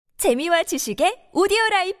재미와 지식의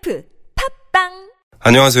오디오라이프 팝빵.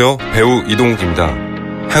 안녕하세요. 배우 이동욱입니다.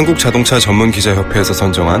 한국자동차 전문기자협회에서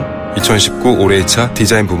선정한 2019 올해의 차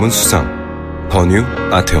디자인 부문 수상 더 뉴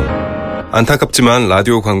아테온. 안타깝지만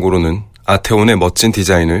라디오 광고로는 아테온의 멋진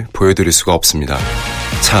디자인을 보여드릴 수가 없습니다.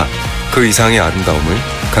 차, 그 이상의 아름다움을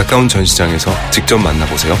가까운 전시장에서 직접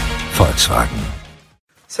만나보세요. Volkswagen.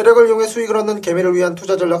 세력을 이용해 수익을 얻는 개미를 위한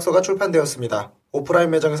투자 전략서가 출판되었습니다.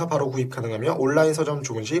 오프라인 매장에서 바로 구입 가능하며 온라인 서점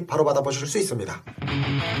주문 시 바로 받아보실 수 있습니다.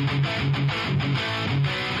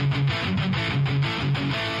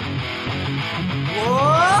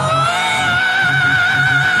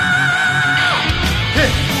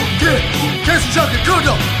 개수작을 꺼내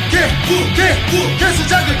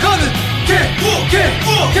개수작을 꺼내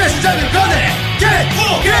개수작을 꺼내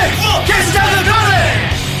개수작을 꺼내.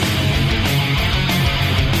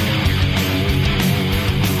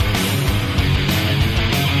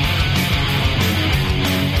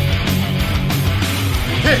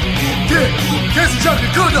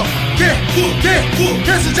 개수작을 꺼내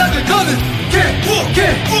개수작을 꺼내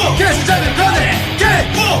개수작을 꺼내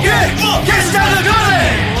개수작을 꺼내.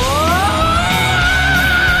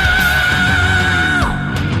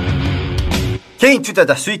 개인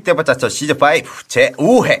투자자 수익 대박자서 시즌5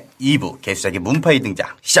 제5회 2부 개수작의 문파의 등장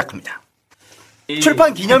시작합니다.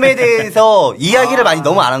 출판 기념회에 대해서 이야기를 많이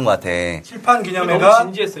너무 안 한 것 같아. 출판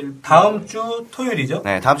기념회가 다음 주 토요일이죠?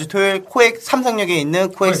 네, 다음 주 토요일 코엑 삼성역에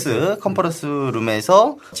있는 코엑스 컨퍼런스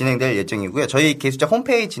룸에서 진행될 예정이고요. 저희 개수작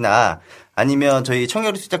홈페이지나 아니면 저희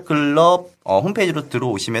청년리 수작 클럽 홈페이지로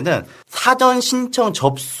들어오시면은 사전 신청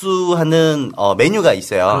접수하는 메뉴가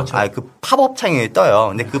있어요. 그렇죠. 그 팝업 창에 떠요.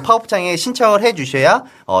 근데 그 팝업 창에 신청을 해주셔야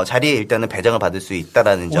자리에 일단은 배정을 받을 수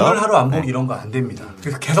있다라는 점. 오늘 하루 안 보기 이런 거 안 됩니다.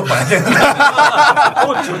 계속 봐야 되는데.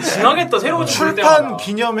 지나겠다. 새로운 출판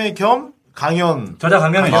기념회 겸 강연. 저자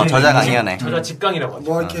강연회. 저자 강연회. 저자 직강이라고 하죠.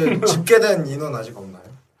 뭐 이렇게 집계된 인원 아직 없나요?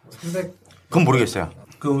 300. 그건 모르겠어요.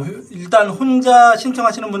 일단 혼자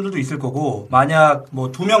신청하시는 분들도 있을 거고, 만약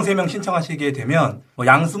뭐 2명, 3명 신청하시게 되면,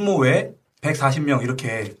 양수모 외 140명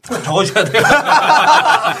이렇게 적어줘야 돼요.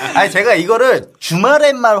 아니, 제가 이거를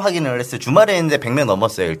주말에만 확인을 했어요. 주말에 했는데 100명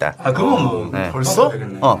넘었어요, 일단. 그건 뭐. 네. 벌써?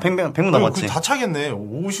 100명 넘었지. 다 차겠네.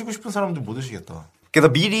 오시고 싶은 사람들 못 오시겠다. 그래서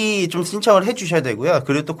미리 좀 신청을 해 주셔야 되고요.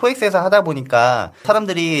 그리고 또 코엑스에서 하다 보니까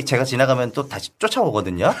사람들이 제가 지나가면 또 다시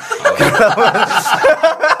쫓아오거든요.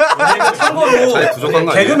 참고로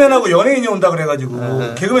개그맨하고 연예인이 온다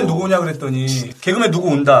그래가지고 개그맨 누구 오냐 그랬더니 개그맨 누구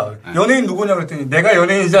온다. 연예인 누구 오냐 그랬더니 내가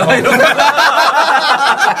연예인이잖아. 이런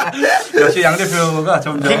역시 양 대표가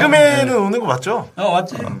점점 개그맨은 오는 거 맞죠?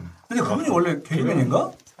 맞지. 근데 그분이 원래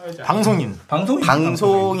개그맨인가?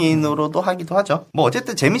 방송인으로도 하기도 하죠. 뭐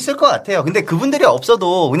어쨌든 재밌을 것 같아요. 근데 그분들이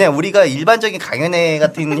없어도 그냥 우리가 일반적인 강연회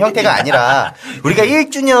같은 형태가 아니라 우리가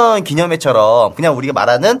 1주년 기념회처럼 그냥 우리가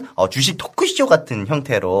말하는 주식 토크쇼 같은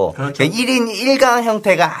형태로 그렇죠. 1인 1강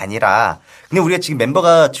형태가 아니라 근데 우리가 지금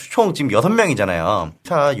멤버가 총 지금 6명이잖아요.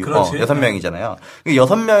 6명이잖아요.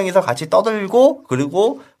 6명이서 같이 떠들고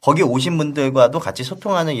그리고 거기 오신 분들과도 같이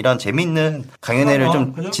소통하는 이런 재밌는 강연회를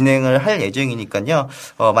좀 그죠? 진행을 할 예정이니까요.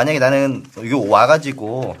 만약에 나는 이거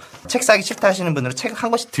와가지고 책 사기 싫다 하시는 분들은 책 한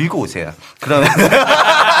권씩 들고 오세요. 그러면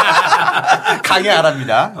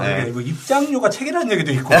강의하랍니다. 네. 이거 입장료가 책이라는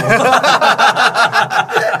얘기도 있고.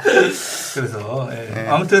 그래서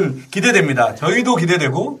아무튼 기대됩니다. 저희도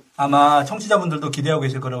기대되고 아마 청취자분들도 기대하고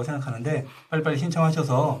계실 거라고 생각하는데 빨리빨리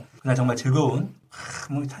신청하셔서 그날 정말 즐거운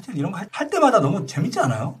뭐 사실 이런 거 할 때마다 너무 재밌지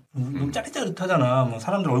않아요? 너무 짜릿짜릿하잖아. 뭐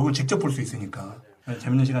사람들 얼굴 직접 볼 수 있으니까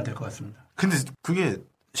재밌는 시간 될 것 같습니다. 근데 그게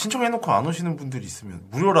신청해놓고 안 오시는 분들이 있으면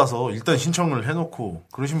무료라서 일단 신청을 해놓고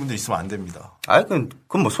그러신 분들 있으면 안 됩니다.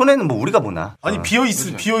 그럼 뭐 손해는 뭐 우리가 보나? 아니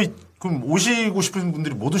그럼 오시고 싶은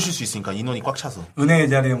분들이 못 오실 수 있으니까 인원이 꽉 차서. 은혜의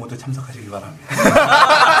자리에 모두 참석하시기 바랍니다.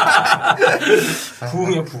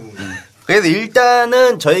 부흥이요, 부흥. 그래서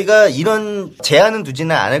일단은 저희가 이런 제한은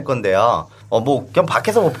두지는 않을 건데요. 뭐 그냥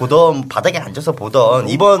밖에서 뭐 보던 바닥에 앉아서 보던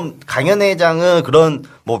이번 강연회장은 그런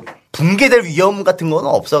뭐 붕괴될 위험 같은 건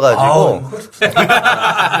없어가지고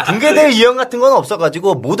붕괴될 위험 같은 건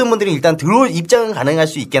없어가지고 모든 분들이 일단 입장은 가능할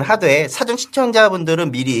수 있긴 하되 사전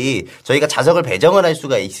신청자분들은 미리 저희가 좌석을 배정을 할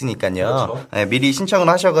수가 있으니까요. 그렇죠. 네, 미리 신청을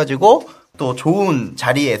하셔가지고 또 좋은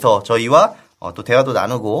자리에서 저희와 또 대화도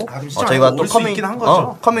나누고 저희와 또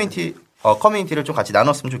커뮤니티를 좀 같이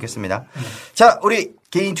나눴으면 좋겠습니다. 자, 우리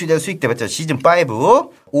개인 투자 수익 대박자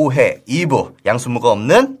시즌5 5회 2부 양수무가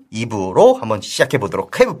없는 2부로 한번 시작해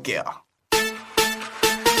보도록 해볼게요.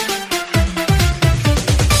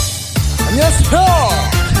 안녕하세요.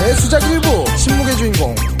 개수작 1부 침묵의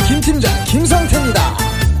주인공 김팀장 김성태입니다.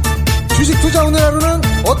 주식 투자 오늘 하루는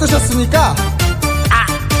어떠셨습니까?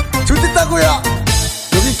 좋겠다고요.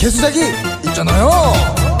 여기 개수작이 있잖아요.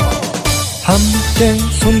 함께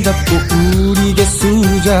손잡고 우리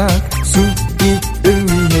개수작, 수익을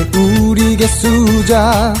위해 우리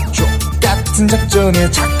개수작. 족같은 작전에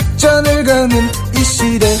작전을 거는 이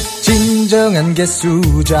시대 진정한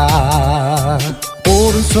개수작.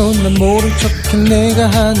 오른손만 모른 척해 내가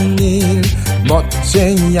하는 일,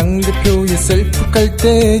 멋쟁이 양대표의 셀프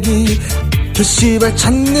깔때기. 게시발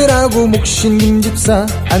찾느라고 목신 김집사,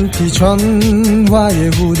 안티 전화의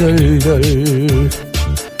후덜덜.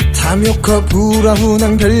 탐욕커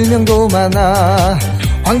불화훈한 별명도 많아,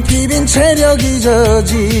 황피빈 체력이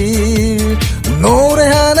저질. 노래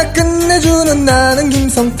하나 끝내주는 나는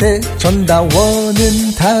김성태,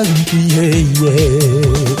 전다원은 다음 기회에.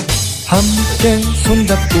 함께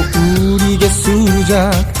손잡고 우리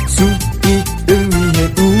개수작, 수익을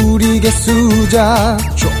위해 우리 개수작.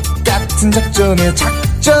 족같은 작전에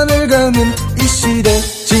작전을 거는 이 시대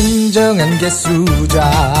진정한 개수작.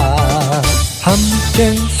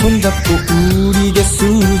 함께 손잡고 우리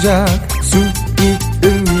개수작,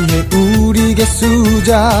 수익을 위해 우리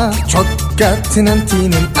개수작. 족같은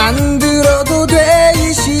한티는 안 들어도 돼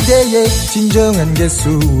이 시대의 진정한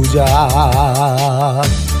개수작.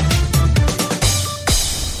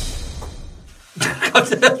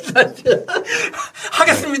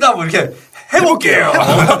 하겠습니다. 뭐 이렇게 해볼게요.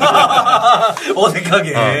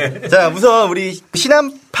 어색하게. 자, 우선 우리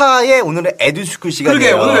신한파의 오늘의 에듀스쿨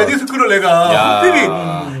시간이에요. 그러게, 오늘 에듀스쿨을 내가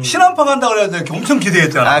삐비 신한파 간다 그래가지고 엄청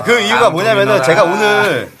기대했잖아. 아, 그 이유가 뭐냐면은 제가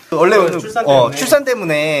오늘 원래 오늘 출산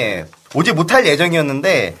때문에 오지 못할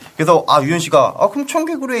예정이었는데, 그래서 유현 씨가 그럼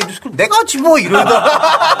청개구리 에듀스쿨 내가 하지 뭐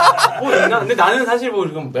이러다. 근데 나는 사실 뭐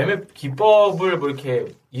지금 매매 기법을 뭐 이렇게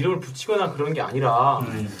이름을 붙이거나 그런 게 아니라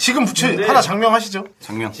지금 하나 장명하시죠.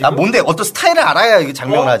 장명. 뭔데 어떤 스타일을 알아야 이게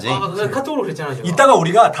장명을 하지. 카톡으로 그랬잖아. 제가. 이따가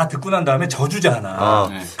우리가 다 듣고 난 다음에 저주자 하나.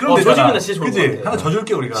 그럼 저주면 나 진짜 좋을 것 그치? 같아. 하나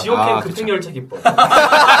저줄게 우리가. 지옥행 급행열차 기법.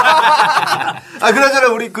 그나저나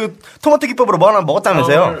우리 그 토마토 기법으로 뭐 하나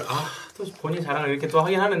먹었다면서요? 또 본인 자랑을 이렇게 또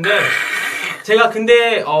하긴 하는데, 제가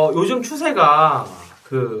근데 요즘 추세가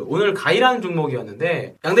오늘 가이라는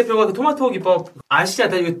종목이었는데, 양 대표가 그 토마토 기법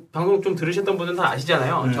아시잖아요. 이거 방송 좀 들으셨던 분들은 다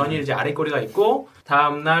아시잖아요. 전일 이제 아랫꼬리가 있고,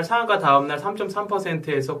 다음날 상한가 다음날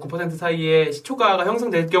 3.3%에서 9% 사이에 시초가가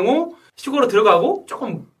형성될 경우 시초가로 들어가고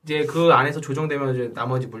조금 이제 그 안에서 조정되면 이제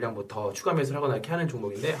나머지 물량 뭐 더 추가 매수를 하거나 이렇게 하는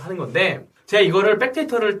건데, 제가 이거를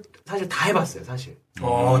백데이터를 사실 다 해봤어요, 사실.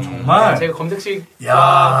 정말? 제가 검색식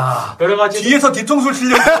여러 가지 뒤에서 뒤통수를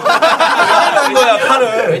치려고 하는 거야,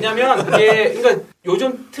 칼을. 왜냐면 그러니까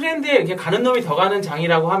요즘 트렌드에 이렇게 가는 놈이 더 가는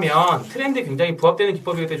장이라고 하면 트렌드에 굉장히 부합되는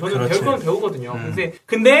기법이기 때문에 저는 배울 건 배우거든요.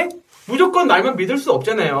 근데 무조건 알면 믿을 수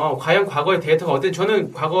없잖아요. 과연 과거의 데이터가 어땠는지.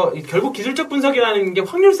 저는 결국 기술적 분석이라는 게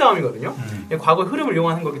확률 싸움이거든요. 과거의 흐름을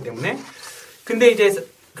이용하는 거기 때문에. 근데 이제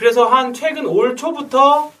그래서 최근 올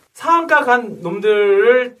초부터 상한가 간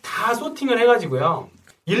놈들을 다 소팅을 해가지고요.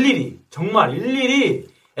 정말 일일이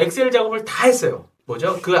엑셀 작업을 다 했어요.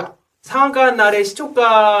 뭐죠? 그 상한가 날에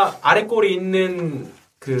시초가 아랫골이 있는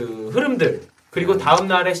그 흐름들, 그리고 다음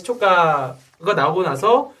날에 시초가가 나오고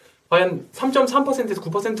나서 과연 3.3%에서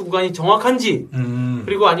 9% 구간이 정확한지,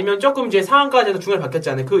 그리고 아니면 조금 이제 상한가에서 중간에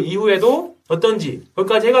바뀌었잖아요. 그 이후에도 어떤지,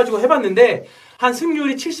 거기까지 해가지고 해봤는데, 한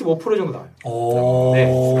승률이 75% 정도 나와요. 네.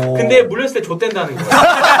 근데 물렸을 때 좆된다는 거예요.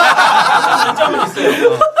 장점은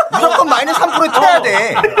있어요. 무조건 마이너스 3%에 쳐야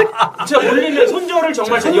돼. 진짜 물리면 손절을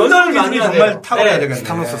정말 연습을 많이 해야 돼요. 정말 타고야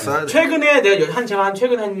되겠네. 최근에 제가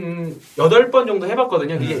최근 한 8번 정도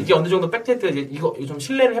해봤거든요. 이게 어느 정도 백테스트, 이거 좀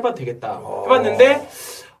신뢰를 해봐도 되겠다. 해봤는데,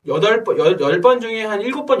 10번 중에 한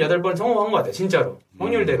 7번, 8번 성공한 것 같아요. 진짜로.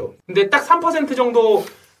 확률대로. 근데 딱 3% 정도,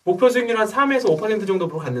 목표 수익률 한 3에서 5%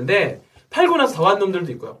 정도로 갔는데, 팔고 나서 더 간 놈들도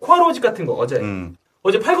있고요. 코아로직 같은 거, 어제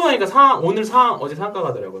팔고 나니까 어제 상가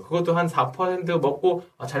가더라고요. 그것도 한 4% 먹고,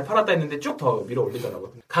 잘 팔았다 했는데 쭉 더 밀어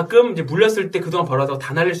올리더라고요. 가끔 이제 물렸을 때 그동안 벌어서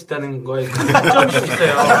다 날릴 수 있다는 거에 단점이 좀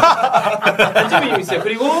있어요. 단점이 좀 있어요.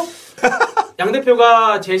 그리고, 양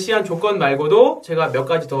대표가 제시한 조건 말고도 제가 몇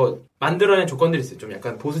가지 더 만들어낸 조건들이 있어요. 좀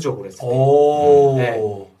약간 보수적으로 했을 때. 네.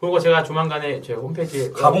 그리고 제가 조만간에 제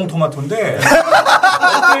홈페이지에 가공 토마토인데.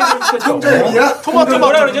 토마토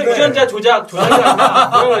뭐라 그러죠? 유전자 조작이 아니라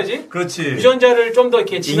뭐라 그러지? 그렇지. 유전자를 좀 더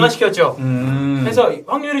이렇게 진화시켰죠. 그래서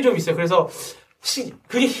확률이 좀 있어요. 그래서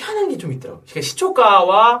그게 희한한 게 좀 있더라고요.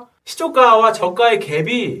 그러니까 시초가와 저가의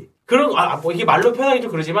갭이 이게 말로 표현하기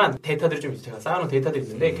좀 그러지만 데이터들이 좀 있어요. 제가 쌓아놓은 데이터들이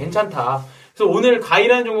있는데 괜찮다. 그래서 오늘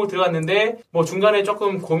가이라는 종목 들어갔는데 뭐 중간에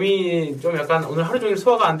조금 고민이 좀 약간 오늘 하루 종일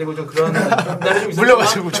소화가 안 되고 좀 그런 날이 좀 있었지만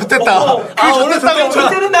물려가지고 좋댔다. 오늘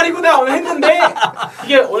좋대는 날이구나 오늘 했는데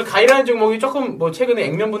이게 오늘 가이라는 종목이 조금 뭐 최근에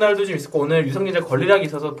액면 분할도 좀 있었고 오늘 유성리자 권리락이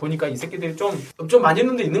있어서 보니까 이 새끼들이 좀 많이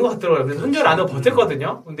눈도 있는 것 같더라고요. 그래서 손절 안 하고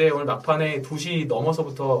버텼거든요. 근데 오늘 막판에 2시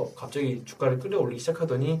넘어서부터 갑자기 주가를 끌어올리기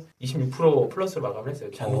시작하더니 26% 플러스로 마감을 했어요.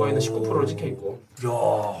 잔고에는 19%로 찍혀있고.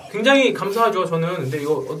 굉장히 감사하죠, 저는. 근데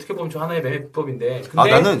이거 어떻게 보면 저 하나의 매매기법인데.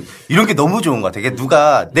 근데 나는 이런 게 너무 좋은 것 같아.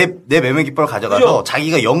 누가 내 매매기법을 가져가서 그죠?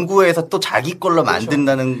 자기가 연구해서 또 자기 걸로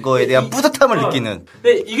만든다는 거에 대한 뿌듯함을 느끼는.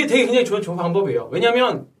 근데 이게 되게 굉장히 좋은 방법이에요.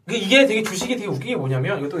 왜냐면 이게 되게 주식이 되게 웃긴 게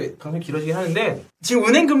뭐냐면 이것도 방송이 길어지긴 하는데 지금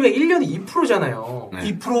은행 금리가 1년에 2%잖아요.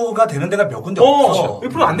 네. 2%가 되는 데가 몇 군데 없어.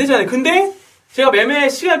 2% 안 되잖아요. 근데 제가 매매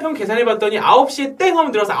시간평 계산해봤더니 9시에 땡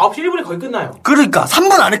하면 들어가서 9시 1분에 거의 끝나요. 그러니까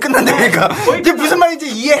 3분 안에 끝난다니까. 이게 무슨 말인지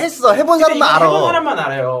이해했어. 해본 사람만 알아. 해본 사람만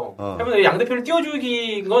알아요. 해본 양대표를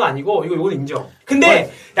띄워주기 건 아니고 이건 인정.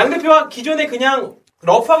 근데 양대표가 기존에 그냥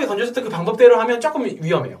러프하게 던져줬던 그 방법대로 하면 조금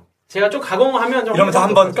위험해요. 제가 좀 가공하면 좀 이러면서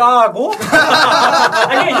한번 까고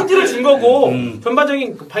아니 힌트를 준 거고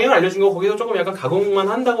전반적인 방향을 알려준 거고 거기서 조금 약간 가공만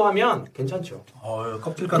한다고 하면 괜찮죠.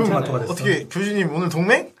 껍질까지 토마토가 됐어. 어떻게 교수님 오늘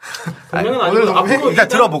동맹? 동맹은 오늘 아니고 동맹? 앞으로 일단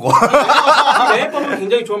들어보고. 매매법은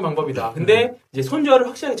굉장히 좋은 방법이다. 근데 이제 손절을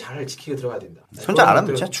확실하게 잘 지키게 들어가야 된다. 손절 안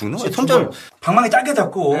하면 진짜 죽는 거야. 손절 방망이 짧게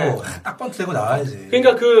잡고 딱 번트 대고 나와야지.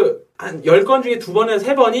 그러니까 한 10건 중에 2번에서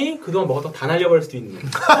 3번이 그동안 먹었던 다 날려버릴 수도 있는.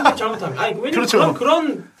 잘못하면. 아니, 왜냐면 그렇죠.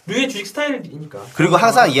 그런 류의 주식 스타일이니까. 그리고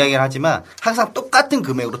항상 이야기를 하지만 항상 똑같은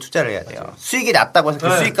금액으로 투자를 해야 돼요. 수익이 낮다고 해서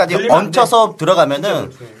그 수익까지 늘리면 안 얹혀서 들어가면은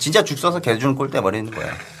진짜 진짜 죽 써서 개주는 꼴대 버리는 거야.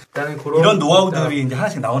 일단은 그런 이런 노하우들이 이제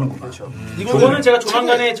하나씩 나오는구나. 그렇죠. 이거는 제가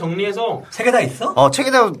조만간에 정리해서 책에 다 있어?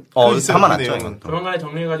 책에다 담아놨죠. 이건. 조만간에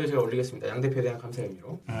정리해가지고 제가 올리겠습니다. 양대표에 대한 감사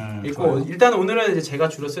의미로. 있고 일단 오늘은 이제 제가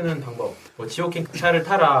주로 쓰는 방법, 뭐 지옥행 차를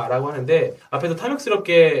타라라고 하는데 앞에서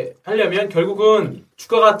탐욕스럽게 하려면 결국은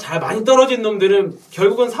주가가 잘 많이 떨어진 놈들은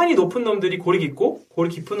결국은 산이 높은 놈들이 골이 깊고 골이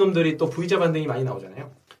깊은 놈들이 또 V자 반등이 많이 나오잖아요.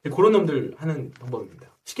 그런 놈들 하는 방법입니다.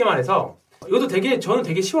 쉽게 말해서 이것도 저는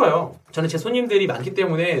되게 쉬워요. 저는 제 손님들이 많기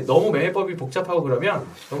때문에 너무 매매법이 복잡하고 그러면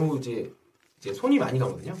너무 이제 손이 많이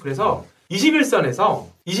가거든요. 그래서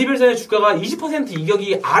 21선에 주가가 20%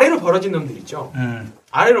 이격이 아래로 벌어진 놈들 있죠.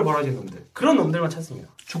 아래로 벌어진 놈들. 그런 놈들만 찾습니다.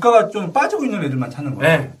 주가가 좀 빠지고 있는 애들만 찾는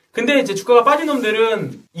거예요. 네. 근데 이제 주가가 빠진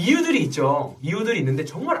놈들은 이유들이 있죠. 이유들이 있는데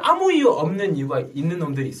정말 아무 이유 없는 이유가 있는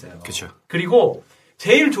놈들이 있어요. 그렇죠. 그리고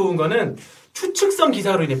제일 좋은 거는 추측성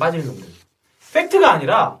기사로 인해 빠지는 놈들. 팩트가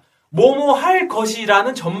아니라 뭐뭐 할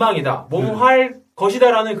것이라는 전망이다. 뭐뭐 할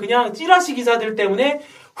것이다라는 그냥 찌라시 기사들 때문에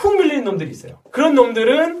훅 밀리는 놈들이 있어요. 그런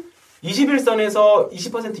놈들은 21선에서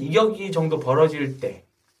 20% 이격이 정도 벌어질 때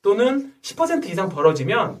또는 10% 이상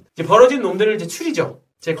벌어지면 이제 벌어진 놈들을 이제 추리죠.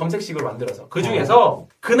 제 검색식으로 만들어서. 그 중에서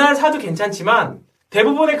그날 사도 괜찮지만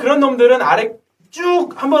대부분의 그런 놈들은 아래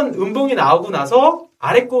쭉 한번 음봉이 나오고 나서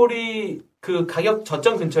아래 꼬리 그 가격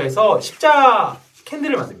저점 근처에서 십자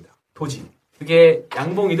캔들을 만듭니다. 도지. 그게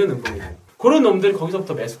양봉이든 음봉이든. 그런 놈들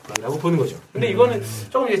거기서부터 매수라고 보는 거죠. 근데 이거는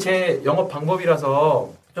조금 이제 제 영업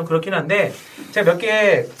방법이라서 좀 그렇긴 한데 제가 몇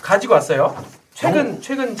개 가지고 왔어요.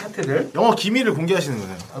 최근 차트들. 영어 기밀을 공개하시는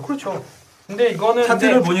거네요. 아, 그렇죠. 근데 이거는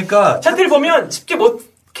차트를 보니까 차트를 보면 쉽게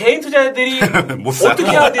개인 투자자들이 어떻게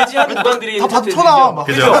해야 되지 하는 구간들이 다 터나 막.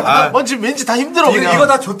 그죠? 뭔지 왠지 다 힘들어 그냥. 이거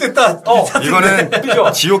다 좆됐다. 이거는 그죠?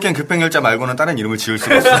 지옥행 급행열차 말고는 다른 이름을 지을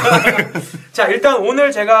수가 없어요. 자, 일단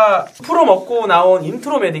오늘 제가 프로 먹고 나온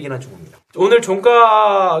인트로메딕이라는 종목입니다. 오늘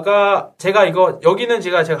종가가 제가 여기는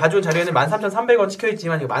제가 가져온 자료에는 13,300원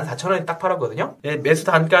찍혀있지만 이거 14,000원에 딱 팔았거든요. 네, 매수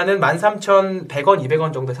단가는 13,100원,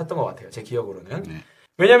 200원 정도에 샀던 것 같아요. 제 기억으로는. 네.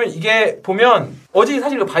 왜냐면 이게 보면 어제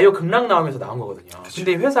사실 그 바이오 급락 나오면서 나온 거거든요.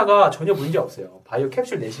 근데 회사가 전혀 문제 없어요. 바이오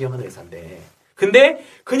캡슐 내시경 하는 회사인데. 근데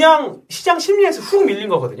그냥 시장 심리에서 훅 밀린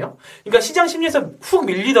거거든요. 그러니까 시장 심리에서 훅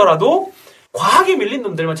밀리더라도 과하게 밀린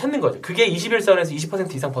놈들만 찾는 거죠. 그게 21선에서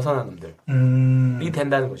 20% 이상 벗어난 놈들. 이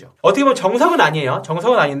된다는 거죠. 어떻게 보면 정석은 아니에요.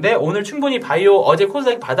 정석은 아닌데 오늘 충분히 바이오 어제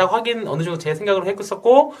코스닥 바닥 확인 어느 정도 제 생각으로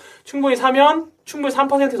했었고 충분히 사면 충분히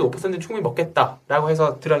 3%에서 5%는 충분히 먹겠다라고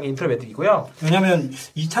해서 들어간 게 인트로메딕이고요. 왜냐면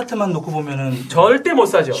이 차트만 놓고 보면은 절대 못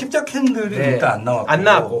사죠. 십자 캔들이 일단 안 나왔고. 안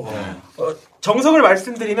나왔고. 정석을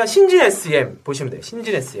말씀드리면 신진 SM 보시면 돼요.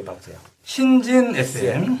 신진 SM 봐보세요. 신진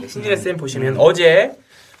SM. 네, 신진 SM 보시면 어제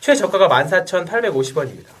최저가가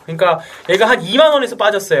 14,850원입니다. 그러니까 얘가 한 2만 원에서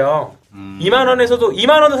빠졌어요. 2만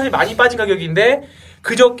원은 사실 많이 빠진 가격인데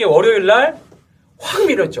그저께 월요일 날 확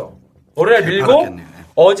밀렸죠. 월요일 날 밀고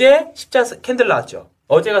어제 십자 캔들 나왔죠.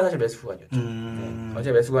 어제가 사실 매수 구간이었죠. 네,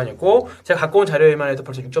 어제 매수 구간이었고 제가 갖고 온 자료에만 해도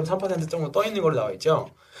벌써 6.3% 정도 떠 있는 걸로 나와 있죠.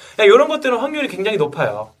 이런 것들은 확률이 굉장히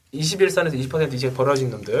높아요. 21선에서 20% 이제 벌어진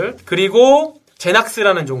놈들. 그리고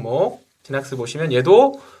제낙스라는 종목. 제낙스 보시면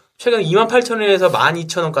얘도 최근 28,000원에서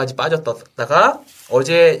 12,000원까지 빠졌다가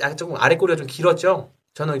어제 약간 조금 아래 꼬리가 좀 길었죠.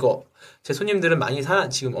 저는 이거 제 손님들은 많이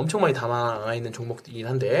지금 엄청 많이 담아 있는 종목이긴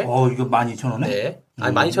한데. 이거 12,000원에? 네.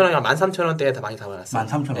 아니 12,000원이 13,000원대에 다 많이 담아놨어요.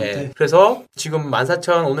 13,000원대? 네. 그래서 지금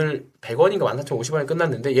 14,000 오늘 100원인가 14,050원에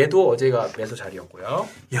끝났는데 얘도 어제가 매수 자리였고요.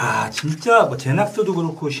 야 진짜 뭐 제낙스도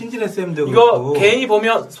그렇고 신진 SM도 이거 그렇고. 개인이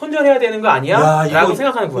보면 손절해야 되는 거 아니야? 라고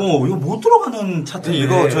생각하는 거예요. 이거 못 들어가는 차트인데.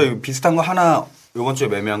 이거 저희 비슷한 거 하나 요번 주에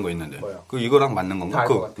매매한 거 있는데. 뭐요? 그 이거랑 맞는 건가?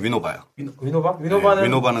 그 위노바요. 위노바? 위노바는 네,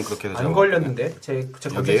 위노바는 그렇게 해서 안 걸렸는데 제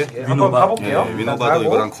여기에 한번 봐볼게요. 네, 위노바도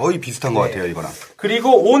이거랑 거의 비슷한 것 같아요. 이거랑.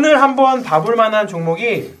 그리고 오늘 한번 봐볼 만한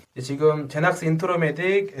종목이 지금 제낙스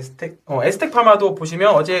인트로메딕 에스텍 파마도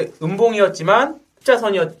보시면 어제 음봉이었지만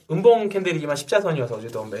음봉 캔들이지만 십자선이어서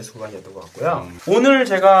어제도 매수 구간이었던 것 같고요. 오늘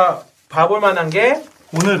제가 봐볼 만한 게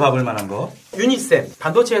유니셈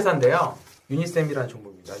반도체 회사인데요. 유니셈이라는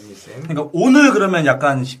종목입니다. 유니셈. 그러니까 오늘 그러면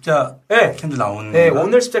약간 십자 네. 캔들 나오는 네, 건가?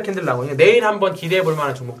 오늘 십자 캔들 나오니 내일 한번 기대해 볼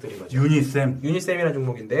만한 종목들인 거죠. 유니셈이라는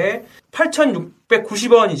종목인데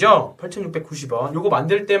 8,690원이죠. 8,690원. 요거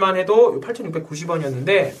만들 때만 해도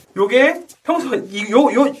 8,690원이었는데 요게 평소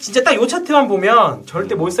요 진짜 딱 요 차트만 보면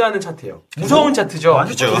절대 못 사는 차트예요. 무서운 차트죠.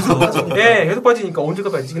 그죠. 네, 계속 빠지니까 언제가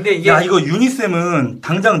빠지지. 근데 이게 이거 유니셈은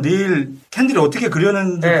당장 내일 캔들이 어떻게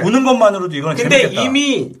그렸는지 보는 것만으로도 이거는 근데 재밌겠다.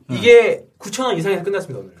 이미 이게 9,000원 이상에서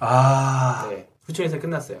끝났습니다, 오늘. 네. 9,000원 이상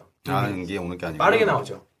끝났어요. 이게 오늘 게 아니고. 빠르게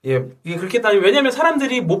나오죠. 예, 이게 그렇게 따지면, 왜냐면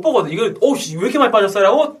사람들이 못 보거든. 이거, 왜 이렇게 많이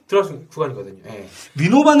빠졌어라고 들어가는 구간이거든요. 예.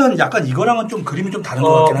 위노바는 약간 이거랑은 좀 그림이 좀 다른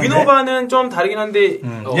것 같긴 한데. 위노바는 좀 다르긴 한데,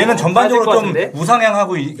 얘는 전반적으로 좀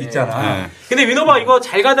우상향하고 있잖아. 네. 근데 위노바 이거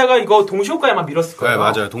잘 가다가 이거 동시호가에만 밀었을 거예요. 네,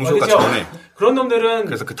 맞아요. 동시호가 그렇죠? 전에. 그런 놈들은.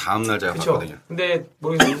 그래서 그 다음날 제가 그쵸? 봤거든요. 근데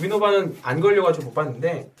모르겠어요. 위노바는 안 걸려가지고 못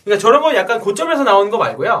봤는데. 그러니까 저런 거 약간 고점에서 나오는 거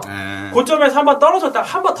말고요. 고점에서 한번 떨어졌다가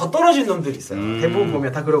한 번 더 떨어진 놈들이 있어요. 대부분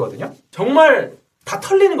보면 다 그러거든요. 정말 다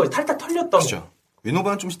털리는 거지. 탈탈 털렸던. 그렇죠.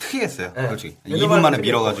 위노바는 좀 특이했어요. 네. 솔직히. 2분 만에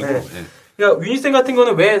밀어가지고. 네. 그러니까 유니센 같은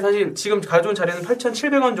거는 왜 사실 지금 가져온 자리는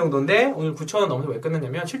 8,700원 정도인데 오늘 9,000원 넘어서 왜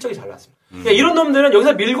끝났냐면 실적이 잘 나왔습니다. 그러니까 이런 놈들은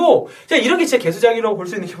여기서 밀고 그냥 이런 게 진짜 개수작이라고 볼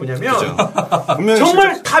수 있는 게 뭐냐면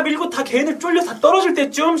정말 다 밀고 다 개인을 쫄려 다 떨어질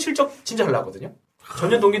때쯤 실적 진짜 잘 나거든요.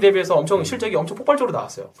 전년 동기 대비해서 실적이 엄청 폭발적으로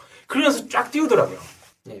나왔어요. 그러면서 쫙 띄우더라고요.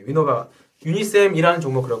 위노바 유니셈이라는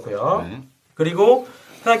종목 그렇고요. 그리고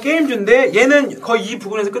하나 게임주인데 얘는 거의 이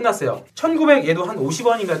부분에서 끝났어요. 1900 얘도 한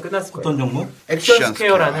 50원인가 끝났을 거예요. 어떤 종목? 액션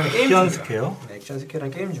스퀘어라는 게임주. 액션 스퀘어? 네, 액션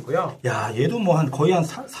스퀘어라는 게임주고요. 야, 얘도 뭐 거의 한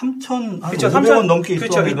 3,500원 그쵸, 넘게 있어.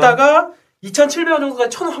 그렇죠. 이따가 2,700원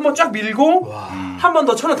정도까지 1,000원 한번 쫙 밀고 한 번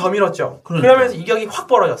더 1,000원 더 밀었죠. 그러면서 이격이 확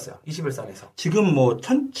벌어졌어요. 21선에서. 지금 뭐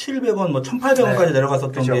 1,700원, 뭐 1,800원까지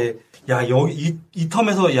내려갔었던 그쵸. 게 야, 여기 이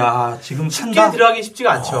텀에서 야, 지금 쉽게 산다. 들어가기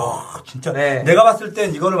쉽지가 않죠. 진짜 네. 내가 봤을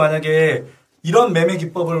땐 이거를 만약에 이런 매매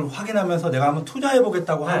기법을 확인하면서 내가 한번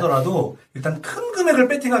투자해보겠다고 하더라도 일단 큰 금액을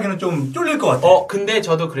배팅하기는 좀 쫄릴 것 같아요. 근데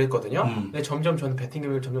저도 그랬거든요. 근데 점점 저는 배팅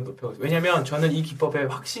금액을 점점 높여가지고. 왜냐면 저는 이 기법에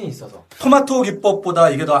확신이 있어서. 토마토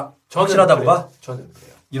기법보다 이게 더 확실하다고 봐? 저는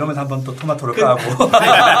그래요. 이러면서 한번 또 토마토를 까고.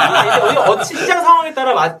 이제 시장 상황에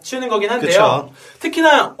따라 맞추는 거긴 한데요. 그쵸.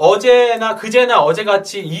 특히나 어제나 그제나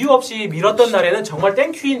어제같이 이유 없이 밀었던 날에는 정말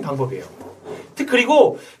땡큐인 방법이에요.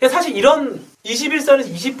 그리고 사실 이런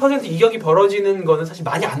 21선에서 20% 이격이 벌어지는 거는 사실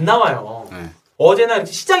많이 안 나와요. 어제나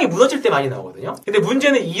시장이 무너질 때 많이 나오거든요. 근데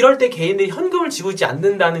문제는 이럴 때 개인들이 현금을 지고 있지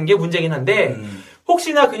않는다는 게 문제긴 한데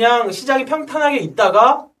혹시나 그냥 시장이 평탄하게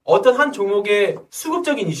있다가 어떤 한 종목의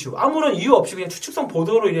수급적인 이슈, 아무런 이유 없이 그냥 추측성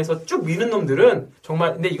보도로 인해서 쭉 미는 놈들은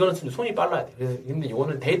정말, 근데 이거는 손이 빨라야 돼. 근데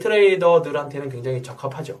이거는 데이 트레이더들한테는 굉장히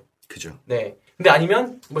적합하죠. 그죠. 네. 근데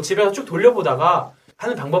아니면 뭐 집에서 쭉 돌려보다가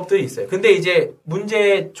하는 방법들이 있어요. 근데 이제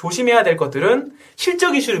문제 조심해야 될 것들은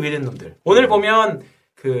실적 이슈를 미는 놈들. 오늘 보면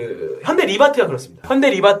현대 리바트가 그렇습니다. 현대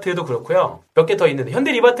리바트도 그렇고요. 몇 개 더 있는데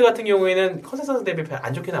현대 리바트 같은 경우에는 컨센서스 대비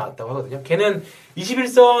안 좋게 나왔다고 하거든요. 걔는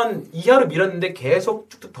 21선 이하로 밀었는데 계속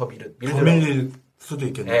쭉쭉 더 밀더라고요. 밀릴 수도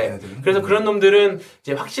있겠네. 네. 그래서 그런 놈들은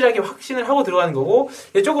이제 확실하게 확신을 하고 들어가는 거고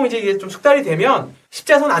조금 이제 좀 숙달이 되면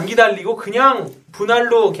십자선 안 기다리고 그냥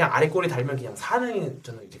분할로 그냥 아래 꼬리 달면 그냥 사는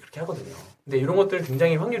저는 이제 그렇게 하거든요. 근데 이런 것들은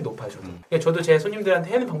굉장히 확률이 높아요, 저도. 그러니까 저도 제 손님들한테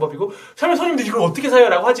하는 방법이고, 설마 손님들이 이걸 어떻게 사요?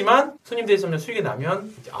 라고 하지만, 손님들이 점점 수익이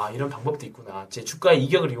나면, 이제, 이런 방법도 있구나. 제 주가의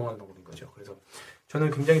이격을 이용하는 방법인 거죠. 그래서 저는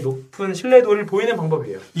굉장히 높은 신뢰도를 보이는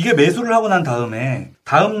방법이에요. 이게 매수를 하고 난 다음에,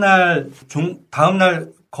 다음날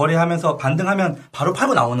거래하면서 반등하면 바로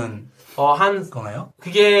팔고 나오는 건가요?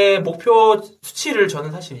 그게 목표 수치를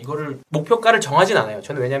저는 사실 이거를 목표가를 정하진 않아요.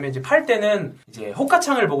 저는 왜냐면 이제 팔 때는 이제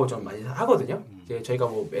호가창을 보고 좀 많이 하거든요. 이제 저희가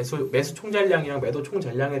뭐 매수 총잔량이랑 매도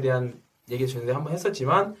총잔량에 대한 얘기 전에 한번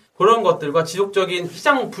했었지만 그런 것들과 지속적인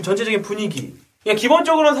시장 전체적인 분위기. 그냥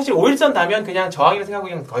기본적으로는 사실 5일선 다면 그냥 저항이라고 생각하고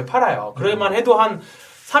그냥 거의 팔아요. 그럴만 해도 한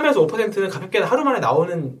 3에서 5%는 가볍게 하루 만에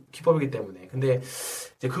나오는 기법이기 때문에. 근데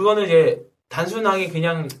이제 그거는 이제 단순하게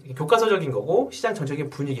그냥 교과서적인 거고 시장 전체적인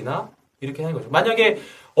분위기나 이렇게 하는 거죠. 만약에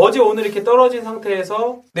어제 오늘 이렇게 떨어진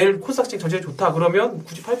상태에서 내일 코스닥 전체적으로 좋다 그러면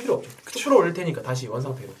굳이 팔 필요 없죠. 10% 올릴 테니까 다시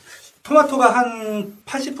원상태로. 토마토가 한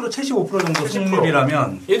 80% 75% 정도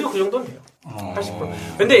승률이라면 얘도 그 정도는 돼요.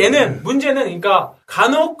 80%. 근데 얘는 문제는 그러니까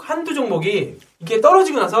간혹 한두 종목이 이게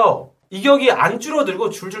떨어지고 나서 이격이 안 줄어들고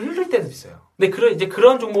줄줄 흐를 때도 있어요. 근데 이제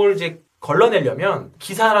그런 종목을 이제 걸러내려면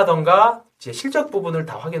기사라던가 이제 실적 부분을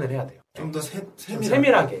다 확인을 해야 돼요. 좀 더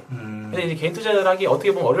세밀하게. 근데 이제 개인 투자를 하기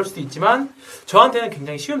어떻게 보면 어려울 수도 있지만 저한테는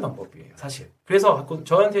굉장히 쉬운 방법이에요, 사실. 그래서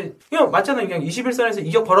저한테 그냥 맞잖아요. 그냥 21선에서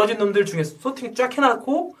이격 벌어진 놈들 중에 소팅 쫙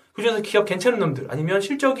해놨고 그중에서 기업 괜찮은 놈들 아니면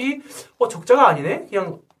실적이 적자가 아니네,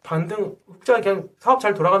 그냥 반등 흑자 그냥 사업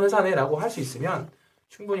잘 돌아가는 회사네라고 할 수 있으면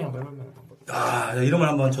충분히 한번 해볼만한 방법. 이름을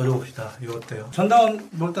한번 적어봅시다. 이거 어때요? 전다운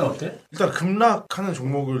볼 때는 어때? 일단 급락하는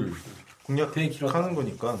종목을 공략하는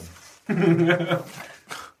거니까.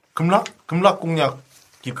 급락 공략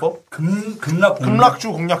기법?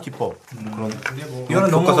 급락주 공략 기법. 그런.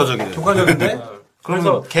 이거는 너무 교과서적인데?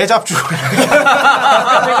 그래서 개잡주.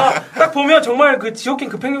 제가 딱 보면 정말 그 지옥행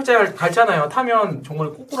급행열차 갈잖아요. 타면 정말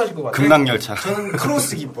꼬꾸라질 것 같아요. 극락열차. 저는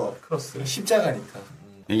크로스 기법. 크로스. 십자가니까.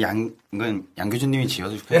 이건 양 교수님이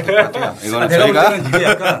지어주실 것 같아요. 이거는 내가 볼 저희가 때는 이게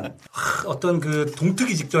약간 어떤 그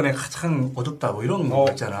동트기 직전에 가장 어둡다 뭐 이런 거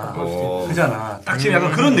있잖아. 그잖아. 딱 지금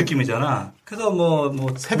약간 그런 느낌이잖아. 그래서 뭐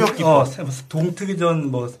새벽 기법. 동트기 전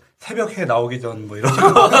뭐 새벽에 나오기 전 뭐 이런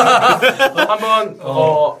거. 한번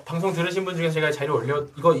방송 들으신 분 중에서 제가 자료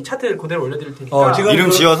이거 이 차트 그대로 올려드릴 테니까 지금 이름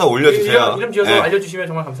지어서 올려주세요. 이름 지어서 알려주시면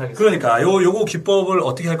정말 감사하겠습니다. 그러니까 요거 기법을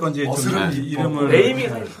어떻게 할 건지 좀 이름을 네이밍이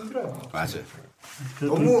사실 힘들어요. 맞아요.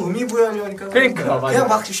 너무 의미부여하려니까 그냥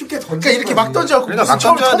막 쉽게 던져. 그러니까 이렇게 막 던져갖고 그러니까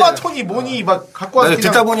무슨 막 던져야 토마토니 뭐니 막 갖고 와서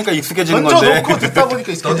듣다 보니까 익숙해지는 건데. 던져놓고 듣다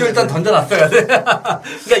보니까 익숙해지는 너도 일단 던져놨어야 돼.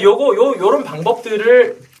 그러니까 요런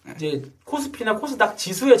방법들을 이제 코스피나 코스닥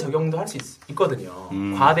지수에 적용도 할 수 있거든요.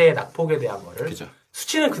 과대 낙폭에 대한 거를. 그죠.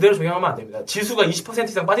 수치는 그대로 적용하면 안 됩니다. 지수가 20%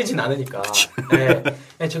 이상 빠지진 않으니까. 네.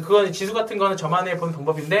 그건 지수 같은 거는 저만의 본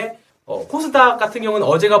방법인데 코스닥 같은 경우는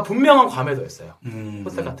어제가 분명한 과매도였어요.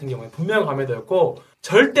 코스닥 같은 경우에 분명한 과매도였고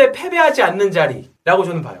절대 패배하지 않는 자리라고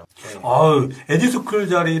저는 봐요. 네. 에디스쿨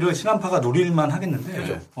자리를 신한파가 노릴만 하겠는데.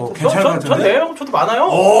 그죠. 괜찮을 것 같은데. 전 내요. 저도 많아요.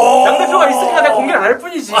 양 대표가 있으니까 내가 공개를 안 할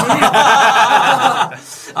뿐이지.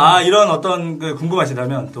 이런 어떤 그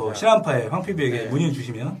궁금하시다면 또 신한파의 황PB에게 문의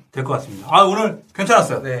주시면 될 것 같습니다. 오늘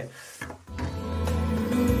괜찮았어요. 네.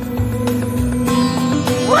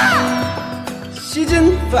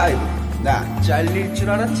 시즌5 나 잘릴 줄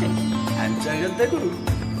알았지 안 잘렸다구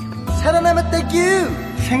살아남았다구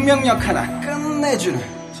생명력 하나 끝내주는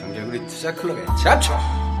정겨구리 투자클럽의 잡초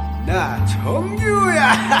나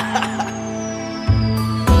정규야.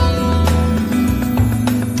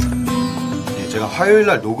 제가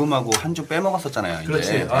화요일날 녹음하고 한 주 빼먹었었잖아요.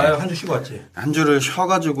 그렇지. 한 주 쉬고 왔지. 한 주를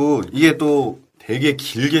쉬어가지고 이게 또 되게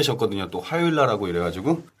길게 쉬었거든요. 또 화요일날 하고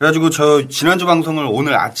이래가지고. 그래가지고 저 지난주 방송을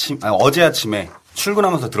어제 아침에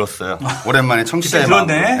출근하면서 들었어요. 오랜만에 청취자의 마음.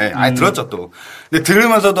 들었네. 네, 들었죠 또. 근데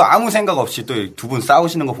들으면서도 아무 생각 없이 또 두 분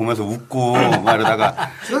싸우시는 거 보면서 웃고 막 이러다가.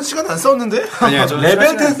 지난 시간 안 싸웠는데? 아니요.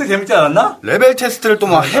 레벨 테스트 재밌지 않았나? 레벨 테스트를 또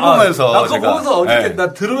막 해보면서. 나 그거 보면서 어저께 네.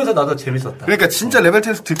 나 들으면서 나도 재밌었다. 그러니까 진짜 레벨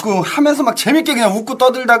테스트 듣고 하면서 막 재밌게 그냥 웃고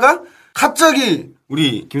떠들다가 갑자기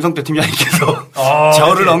우리 김성태 팀장님께서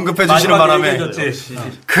저를 언급해 주시는 바람에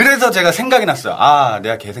그래서 제가 생각이 났어요.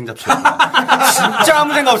 내가 개생잡초였구나. 진짜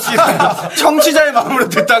아무 생각 없이 청취자의 마음으로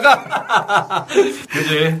듣다가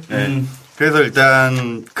그지. 그래서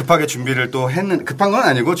일단 급하게 준비를 또 급한 건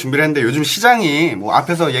아니고 준비를 했는데 요즘 시장이 뭐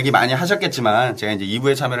앞에서 얘기 많이 하셨겠지만 제가 이제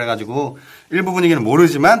 2부에 참여를 해가지고 일부 분위기는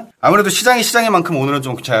모르지만 아무래도 시장이 시장인 만큼 오늘은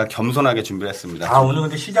좀 제가 겸손하게 준비를 했습니다. 오늘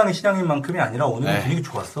근데 시장이 시장인 만큼이 아니라 오늘은 분위기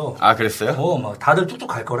좋았어. 그랬어요? 막 다들 쭉쭉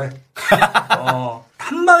갈 거래.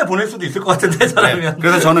 한 방에 보낼 수도 있을 것 같은데 사람이면.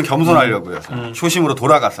 그래서 저는 겸손하려고요. 초심으로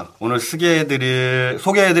돌아가서 오늘 소개해드릴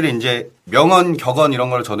이제 명언, 격언 이런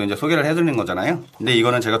걸 저도 이제 소개를 해드리는 거잖아요. 근데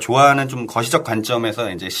이거는 제가 좋아하는 좀 거시적 관점에서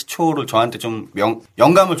이제 시초를 저한테 좀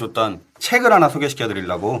영감을 줬던 책을 하나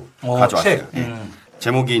소개시켜드리려고 가져왔어요. 책.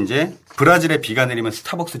 제목이 이제 브라질에 비가 내리면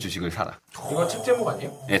스타벅스 주식을 사라. 이거 책 제목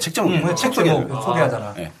아니에요? 네, 책 제목. 책 제목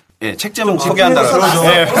소개하잖아. 네, 책 제목 소개한다고.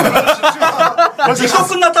 벌써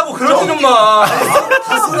끝났다고 그러지는 마.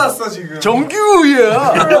 다 쏟았어 지금.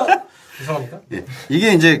 정규야. 죄송합니다. 예.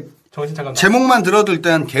 이게 이제 정신 잠깐. 제목만 들어도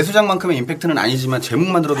일단 개수작만큼의 임팩트는 아니지만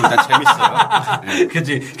제목만 들어도 일단 재밌어요. 예.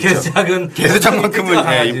 그치. 개수작은.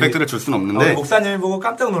 개수작만큼은 임팩트를 줄 수는 없는데. 목사님이 보고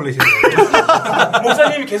깜짝 놀라시네요.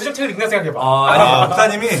 목사님이 개수적 책을 읽나 생각해봐. 아니,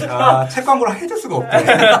 목사님이 책 광고를 해줄 수가 없대.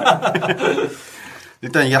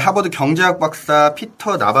 일단 이게 하버드 경제학 박사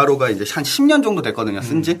피터 나바로가 이제 한 10년 정도 됐거든요,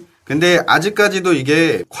 쓴지. 근데 아직까지도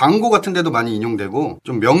이게 광고 같은 데도 많이 인용되고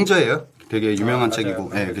좀 명저예요. 되게 유명한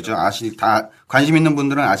책이고. 예, 네, 그죠. 다 관심 있는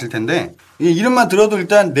분들은 아실 텐데. 이 이름만 들어도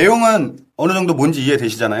일단 내용은 어느 정도 뭔지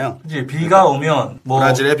이해되시잖아요. 그치. 비가 오면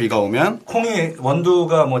브라질에 비가 오면 콩이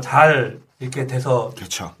원두가 잘 이렇게 돼서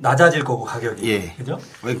그렇죠. 낮아질 거고 가격이. 예. 그죠?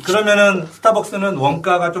 그러면은 스타벅스는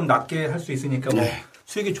원가가 좀 낮게 할 수 있으니까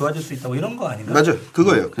수익이 좋아질 수 있다고 이런 거 아닌가? 맞아요.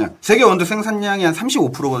 그거예요. 그냥 세계 원두 생산량이 한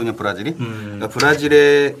 35%거든요, 브라질이. 그러니까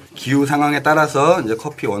브라질의 기후 상황에 따라서 이제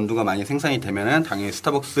커피 원두가 많이 생산이 되면은 당연히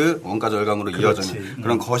스타벅스 원가 절감으로 이어지는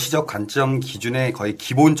그런 거시적 관점 기준의 거의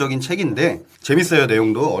기본적인 책인데 재밌어요,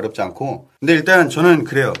 내용도 어렵지 않고. 근데 일단 저는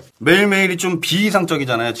그래요. 매일매일이 좀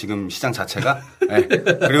비이상적이잖아요, 지금 시장 자체가. 네.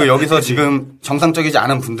 그리고 여기서 지금 정상적이지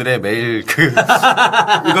않은 분들의 매일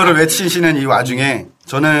이거를 외치시는 이 와중에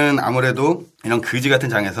저는 아무래도 이런 그지 같은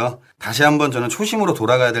장에서 다시 한번 저는 초심으로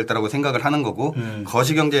돌아가야 될 때라고 생각을 하는 거고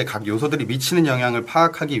거시경제의 각 요소들이 미치는 영향을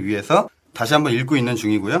파악하기 위해서 다시 한번 읽고 있는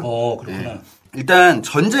중이고요. 그렇구나. 예. 일단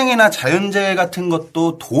전쟁이나 자연재해 같은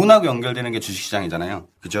것도 돈하고 연결되는 게 주식시장이잖아요.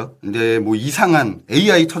 그죠? 근데 뭐 이상한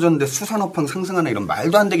AI 터졌는데 수산업황 상승하는 이런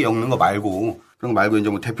말도 안 되게 엮는 거 말고 그런 거 말고 이제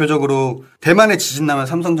뭐 대표적으로 대만에 지진 나면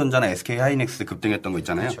삼성전자나 SK하이닉스 급등했던 거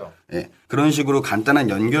있잖아요. 그렇죠. 예. 그런 식으로 간단한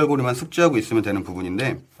연결고리만 숙지하고 있으면 되는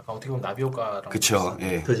부분인데 어떻게 보면 나비 효과랑. 그쵸.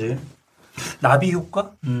 예. 그지. 나비 효과?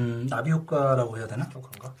 나비 효과라고 해야 되나? 좀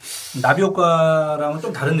그런가? 나비 효과랑은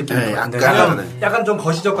좀 다른 느낌인 것 같은데. 약간 좀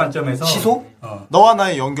거시적 관점에서. 시소? 너와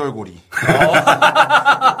나의 연결고리.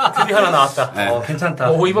 드디어 하나 나왔다. 네. 괜찮다.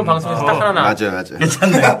 이번 방송에서 딱 하나 나왔다. 맞아요.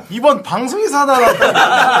 괜찮네. 이번 방송에서 하나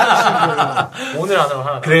나왔다. 오늘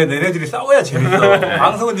하나. 그래, 너네들이 싸워야 재밌어.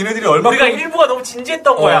 방송은 니네들이 얼마나. 우리가 일부가 너무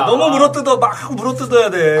진지했던 거야. 너무 막 물어뜯어야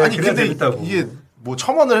돼. 아니, 근데 재밌다고. 이게 뭐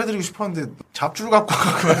첨언을 해드리고 싶었는데 잡주를 갖고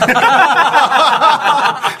가고.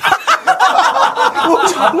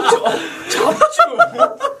 잡주.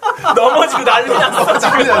 넘어지고 난리 났어.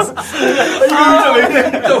 난리 났어.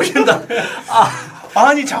 진짜 웃긴다.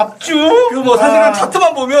 아니 잡주? 뭐 사실은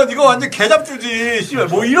차트만 보면 이거 완전 개잡주지. 씨발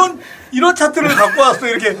뭐 이런 차트를 갖고 왔어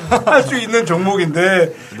이렇게 할 수 있는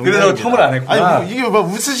종목인데 그래서 첨을 안 했구나. 아니 뭐 이게 뭐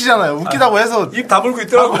웃으시잖아요. 웃기다고 해서 입 다물고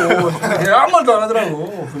있더라고. 아무 말도 안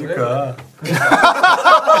하더라고. 그러니까.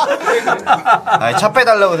 차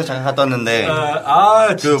빼달라고 해서 잠깐 갔다 왔는데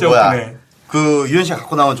진짜 웃기네. 그 유현 씨가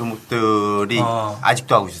갖고 나온 종목들이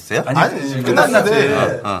아직도 하고 있었어요? 아니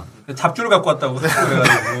끝났는데 잡주를 갖고 왔다고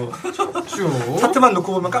그래가지고 잡주 차트만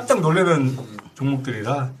놓고 보면 깜짝 놀라는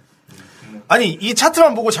종목들이라. 아니 이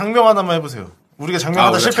차트만 보고 장명 하나만 해보세요. 우리가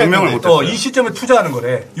장명하다 실패했는데 이 시점에 투자하는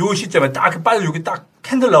거래. 요 시점에 딱 빨리 여기 딱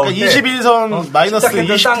캔들 나올 때 21선 마이너스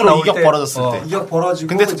 20% 이격 벌어졌을 때. 이격 벌어지고.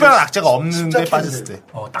 근데 특별한 악재가 없는데 빠졌을 때.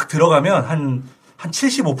 딱 들어가면 한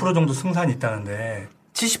 75% 정도 승산이 있다는데.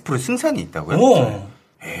 70% 승산이 있다고요?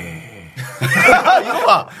 이거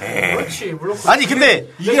봐. 그렇지, 물론. 아니 근데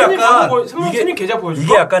이게 약간 손님 계좌 보여줘.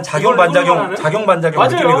 이게 약간 작용 반작용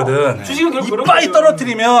느낌이거든. 주식은 결국 그런 이빨이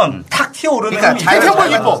떨어뜨리면 탁 튀어오르는. 그러니까 탱탱볼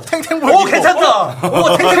기법. 탱탱볼 기법. 괜찮다.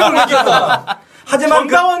 탱탱볼 느꼈다.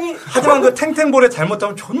 하지만 그 탱탱볼에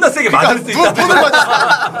잘못하면 존나 세게 맞을 수 있다.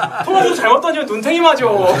 토마토 잘못 던지면 눈탱이 맞아.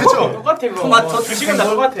 그렇죠. 똑같아. 그거. 토마토 주식은 다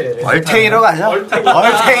똑같아. 얼탱이로 가자. 얼탱이.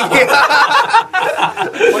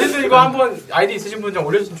 어쨌든 이거 한번 아이디 있으신 분 좀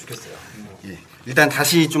올려주시면 좋겠어요. 일단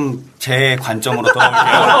다시 좀 제 관점으로 돌아올게요.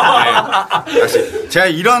 네. 다시. 제가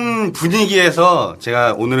이런 분위기에서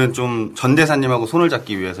제가 오늘은 좀 전 대사님하고 손을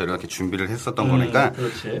잡기 위해서 이렇게 준비를 했었던 거니까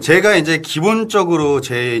그렇지. 제가 이제 기본적으로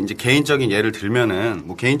제 이제 개인적인 예를 들면은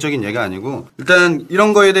뭐 개인적인 예가 아니고 일단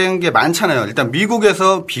이런 거에 대한 게 많잖아요. 일단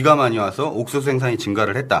미국에서 비가 많이 와서 옥수수 생산이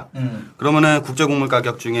증가를 했다. 그러면은 국제곡물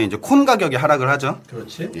가격 중에 이제 콘 가격이 하락을 하죠.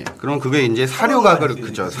 그렇지. 예. 그럼 그게 이제 사료 가격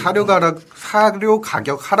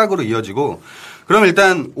하락으로 이어지고 그럼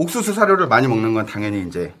일단 옥수수 사료를 많이 먹는 건 당연히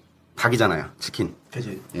이제 닭이잖아요. 치킨.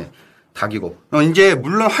 그지. 예. 닭이고. 이제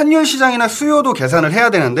물론 환율 시장이나 수요도 계산을 해야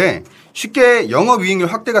되는데 쉽게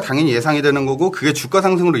영업이익률 확대가 당연히 예상이 되는 거고 그게 주가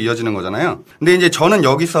상승으로 이어지는 거잖아요. 근데 이제 저는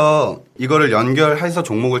여기서 이거를 연결해서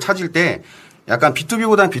종목을 찾을 때 약간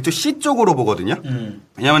B2B보다는 B2C 쪽으로 보거든요.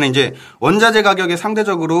 왜냐하면 이제 원자재 가격에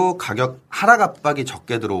상대적으로 가격 하락 압박이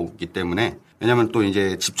적게 들어오기 때문에 왜냐하면 또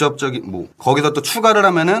이제 직접적인 뭐 거기서 또 추가를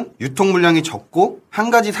하면은 유통 물량이 적고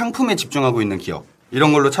한 가지 상품에 집중하고 있는 기업.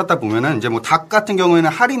 이런 걸로 찾다 보면은 이제 뭐 닭 같은 경우에는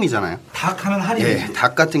할인이잖아요. 닭 하면 할인. 예,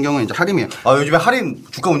 닭 같은 경우는 이제 할인이에요. 아, 요즘에 할인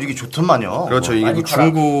주가 움직이 좋던만요. 그렇죠. 이게 뭐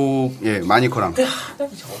중국 마니커랑. 근데 나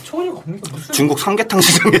진짜 어처구니가 없는 게 무슨 중국 삼계탕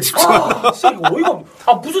시장에 집중한다. 진짜 이거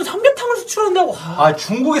어이가 무슨 삼계탕을 수출한다고.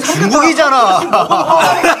 중국이 중국이잖아.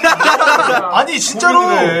 아니 진짜로.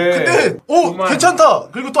 근데 괜찮다.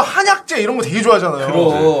 그리고 또 한약재 이런 거 되게 좋아하잖아요.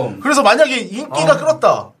 그럼. 그래서 만약에 인기가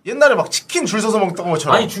끌었다. 옛날에 막 치킨 줄 서서 먹던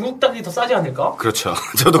것처럼. 아니 중국 닭이 더 싸지 않을까? 그렇죠.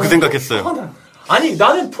 저도 그 생각했어요. 아니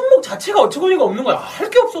나는 품목 자체가 어처구니가 없는 거야. 할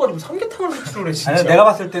게 없어가지고 삼계탕을 수출을 해 진짜. 아니, 내가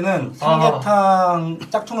봤을 때는 삼계탕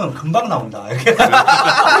짝퉁은 금방 나온다.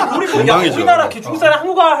 우리나라 중국 사람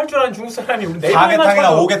한국말 할 줄 아는 중국 사람이 우리 네이버에만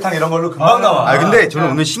사계탕이나 오계탕 이런 걸로 금방 나와. 아 근데 저는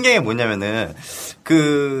오늘 신기한 게 뭐냐면은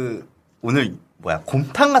오늘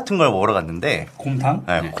곰탕 같은 걸 먹으러 갔는데 곰탕?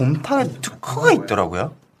 네, 곰탕에 특허가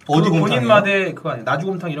있더라고요. 어디 곰탕이요? 본인마대 그거 아니야?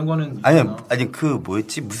 나주곰탕 이런 거는 아니 그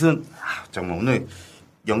뭐였지 무슨 잠깐만 오늘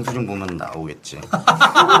영수증 보면 나오겠지.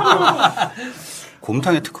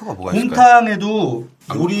 곰탕에 특허가 뭐가 있을까요? 곰탕에도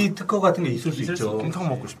요리 특허 같은 게 있을 수 있죠. 곰탕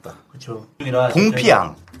먹고 싶다. 그렇죠.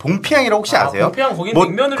 봉피향이라고 혹시 아세요? 봉피향 거기는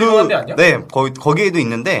냉면을 유명한 데 아니야? 네, 거기에도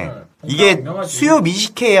있는데 이게 유명하지. 수요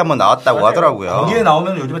미식회에 한번 나왔다고 맞아요. 하더라고요. 거기에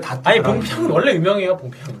나오면 요즘에 다 아니 봉피향은 원래 유명해요.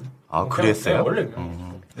 봉피향은. 아 그랬어요? 네, 원래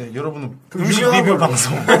유명. 네, 여러분은 음식 리뷰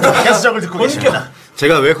방송 시작을 듣고 계십니다.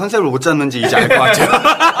 제가 왜 컨셉을 못 잡는지 이제 알 것 같아요.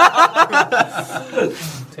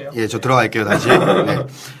 예, 저 들어갈게요 다시. 네.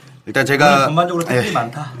 일단 제가 전반적으로 팬이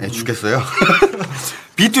많다. 예, 죽겠어요.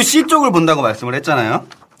 B2C 쪽을 본다고 말씀을 했잖아요.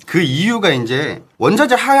 그 이유가 이제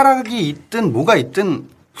원자재 하락이 있든 뭐가 있든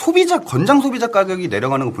권장 소비자 가격이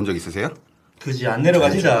내려가는 거 본 적 있으세요? 그지 안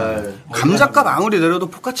내려가지 잘. 감자값 아무리 내려도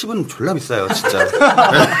포카칩은 졸라 비싸요, 진짜.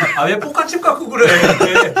 아 왜 포카칩 갖고 그래?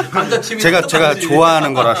 감자칩이 제가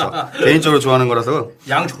좋아하는 거라서 개인적으로 좋아하는 거라서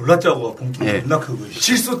양 졸라 짜고 봉투 예. 존나 크고.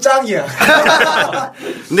 질소 짱이야.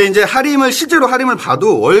 근데 이제 실제로 할인을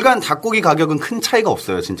봐도 월간 닭고기 가격은 큰 차이가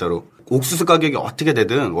없어요, 진짜로. 옥수수 가격이 어떻게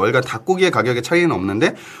되든 월간 닭고기의 가격에 차이는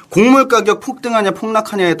없는데 곡물 가격 폭등하냐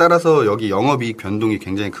폭락하냐에 따라서 여기 영업이익 변동이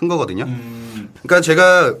굉장히 큰 거거든요. 그러니까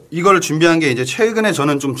제가 이걸 준비한 게 이제 최근에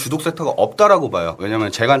저는 좀 주독 섹터가 없다라고 봐요.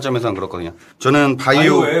 왜냐면 제 관점에서는 그렇거든요. 저는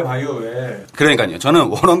바이오 왜? 그러니까요.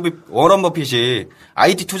 저는 워런 버핏이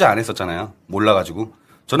IT 투자 안 했었잖아요. 몰라가지고.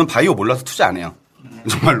 저는 바이오 몰라서 투자 안 해요.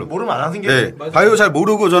 정말로. 모르면 안 하는 게. 네. 바이오 잘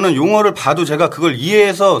모르고 저는 용어를 봐도 제가 그걸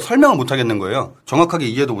이해해서 설명을 못 하겠는 거예요. 정확하게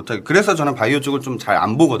이해도 못 하겠고. 그래서 저는 바이오 쪽을 좀 잘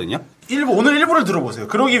안 보거든요. 오늘 일부를 들어보세요.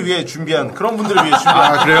 그러기 위해 준비한 그런 분들을 위해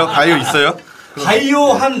준비한. 아, 그래요? 바이오 있어요?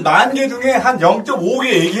 바이오 한 10,000개 중에 한 0.5개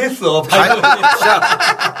얘기했어. 진짜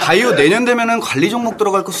바이오 내년 되면은 관리 종목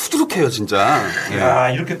들어갈 거 수두룩해요, 진짜. 예. 야,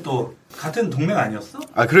 이렇게 또 같은 동맹 아니었어?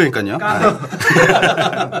 아, 그러니까요.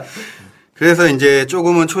 그래서 이제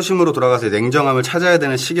조금은 초심으로 돌아가서 냉정함을 찾아야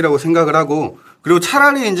되는 시기라고 생각을 하고, 그리고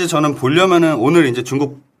차라리 이제 저는 보려면은 오늘 이제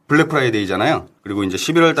중국 블랙 프라이데이잖아요. 그리고 이제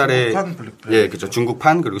 11월 달에 중국판 블랙 프라이데이. 예, 그렇죠.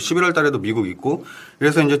 중국판 그리고 11월 달에도 미국 있고.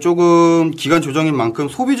 그래서 이제 조금 기간 조정인 만큼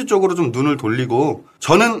소비주 쪽으로 좀 눈을 돌리고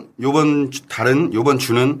저는 요번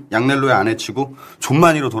주는 양넬로에 안 해치고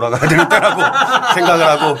존만이로 돌아가야 되는 때라고 생각을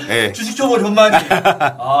하고. 예. 주식 초보 존만이.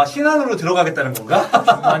 아, 신한으로 들어가겠다는 건가?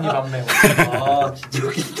 존만이 밤매. 아, 진짜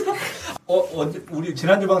웃긴다. 우리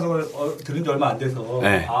지난주 방송을 들은 지 얼마 안 돼서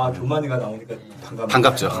네. 존만이가 나오니까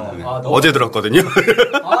반갑죠. 너무... 어제 들었거든요.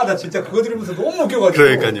 나 진짜 그거 들으면서 너무 웃겨가지고.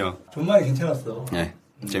 그러니까요. 존만이 괜찮았어. 네,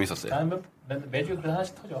 재밌었어요. 나는 매주에 그래서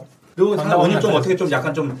하나씩 터져. 너 오늘 좀 어떻게 좀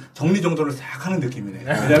약간 좀 정리정돈을 싹 하는 느낌이네.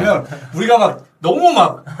 왜냐면 우리가 막 너무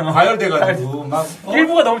막 과열돼가지고 막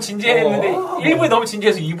 1부가 너무 진지했는데 1부에 너무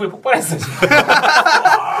진지해서 2부에 폭발했어.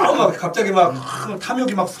 막 갑자기 막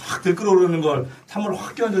탐욕이 막 싹 들끓어오르는 걸 3으로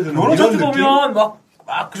확 끼얹어주는 이런 차트 보면 막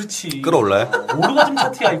그렇지. 끌어올라요? 오르가즘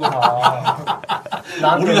차트야 이거 다.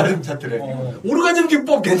 오르가즘 차트래. 오르가즘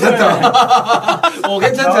기법 괜찮다.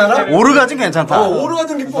 괜찮지 않아? 오르가즘 괜찮다.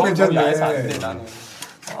 오르가즘 기법 괜찮네.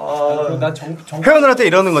 회원들한테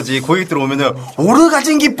이러는 거지. 고객들 오면은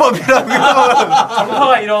오르가즘 기법이라고.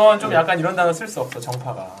 정파가 좀 약간 이런 단어 쓸 수 없어.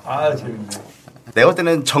 정파가. 재밌네. 내가 볼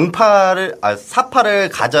때는 사파를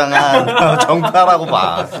가장한 정파라고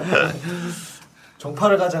봐.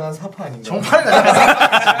 정파를 가장한 사파 아닌가?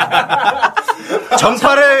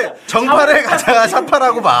 정파를 가장한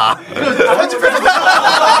사파라고 봐. 편집하려고.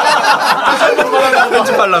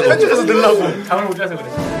 넣으려고. 잠을 못 자서 그래.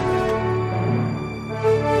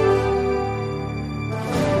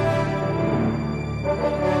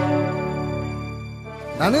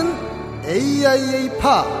 나는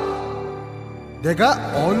AIA-파. 내가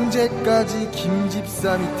언제까지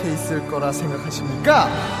김집사 밑에 있을 거라 생각하십니까?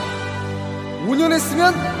 5년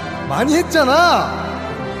했으면 많이 했잖아.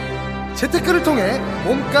 재테크를 통해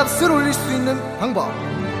몸값을 올릴 수 있는 방법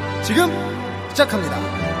지금 시작합니다.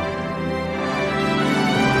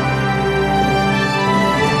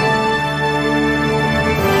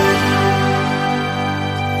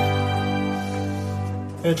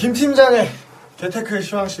 네, 김 팀장의 재테크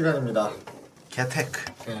시황 시간입니다. 재테크.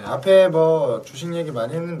 네, 앞에 뭐 주식 얘기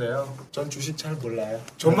많이 했는데요. 전 주식 잘 몰라요.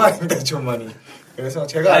 존만입니다, 존만이. 그래서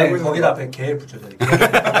제가 알고 있는 거기다 거, 앞에 개 붙여줘야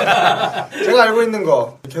제가 알고 있는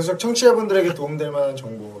거 계속 청취자분들에게 도움될 만한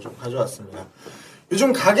정보 좀 가져왔습니다.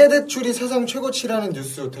 요즘 가계대출이 세상 최고치라는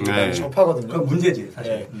뉴스 되게 많이 접하거든요. 그건 문제지,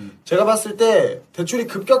 사실. 네. 제가 봤을 때 대출이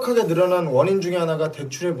급격하게 늘어난 원인 중에 하나가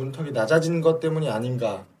대출의 문턱이 낮아진 것 때문이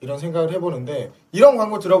아닌가 이런 생각을 해보는데 이런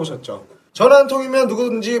광고 들어보셨죠? 전화 한 통이면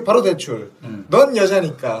누구든지 바로 대출. 넌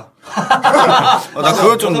여자니까. 나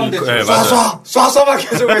그거 좀 쏴쏴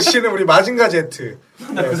계속 외치는 우리 마징가 제트.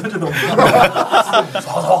 그 소리 너무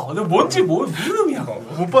쏴쏴. 뭔지 무슨 의미야?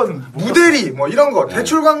 못 봤는 무대리 뭐 이런 거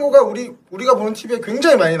대출 광고가 우리가 보는 TV에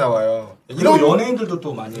굉장히 많이 나와요. 이런 연예인들도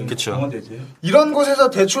또 많이 경험되지. 이런 곳에서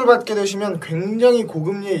대출 받게 되시면 굉장히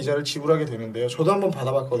고금리의 이자를 지불하게 되는데요. 저도 한번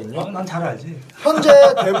받아봤거든요. 난 잘 알지. 현재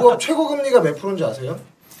대부업 최고금리가 몇 프로인지 아세요?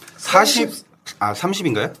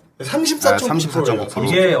 30인가요? 34.9%예요.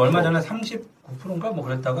 이게 얼마 전에 39%인가 뭐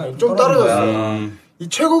그랬다가 좀 떨어졌어요. 이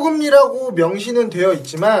최고금리라고 명시는 되어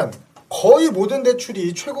있지만 거의 모든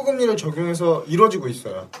대출이 최고금리를 적용해서 이루어지고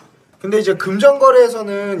있어요. 근데 이제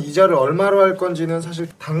금전거래에서는 이자를 얼마로 할 건지는 사실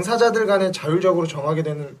당사자들 간에 자율적으로 정하게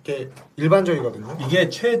되는 게 일반적이거든요. 이게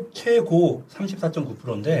최고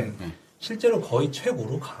 34.9%인데 실제로 거의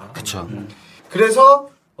최고로 가. 그쵸. 그래서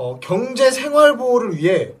경제 생활 보호를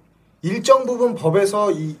위해 일정 부분 법에서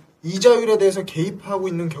이 이자율에 대해서 개입하고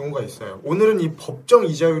있는 경우가 있어요. 오늘은 이 법정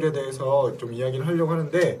이자율에 대해서 좀 이야기를 하려고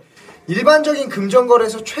하는데 일반적인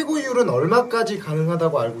금전거래에서 최고율은 얼마까지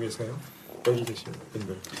가능하다고 알고 계세요? 여기 계신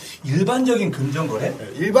분들. 일반적인 금전거래? 네,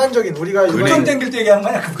 일반적인 우리가 급등 땡길 때 얘기하는 거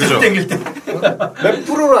아니야? 급등 땡길 때. 몇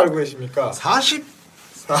프로로 알고 계십니까? 40?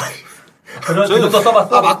 그 정도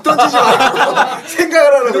써봤어? 막 던지지 말고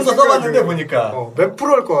생각을 하는 그 정도 써봤는데 보니까 몇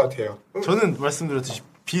프로일 것 같아요? 저는 말씀드렸듯이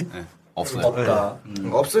빚 없어요. 없다.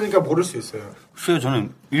 없으니까 모를 수 있어요. 글쎄요,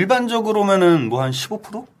 저는 일반적으로면은 뭐 한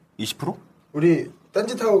 15%? 20%? 우리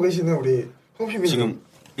딴짓하고 계시는 우리 홍피빈 지금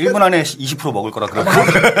 1분 안에 20% 먹을 거라 그러고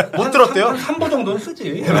못 들었대요? 한 3보 정도는 쓰지.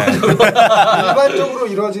 일반적으로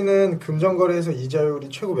이루어지는 금전거래에서 이자율이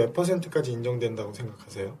최고 몇 %까지 인정된다고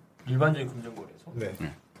생각하세요? 일반적인 금전거래에서? 네.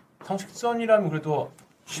 상식선이라면 그래도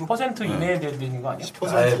 10% 이내에 되는 거 아니야?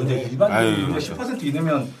 10% 근데 일반적으로 10%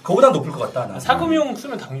 이내면 그거보다 높을 것 같다. 나는. 사금융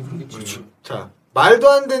쓰면 당연히 그러겠지. 자, 말도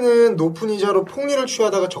안 되는 높은 이자로 폭리를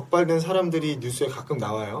취하다가 적발된 사람들이 뉴스에 가끔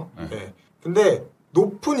나와요. 네. 근데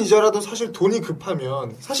높은 이자라도 사실 돈이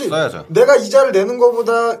급하면 사실 써야죠. 내가 이자를 내는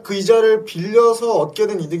것보다 그 이자를 빌려서 얻게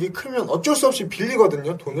된 이득이 크면 어쩔 수 없이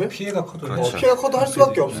빌리거든요, 돈을. 피해가 커도 피해가 커도 할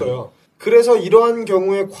수밖에 없어요. 그래서 이러한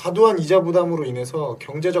경우에 과도한 이자 부담으로 인해서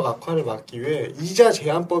경제적 악화를 막기 위해 이자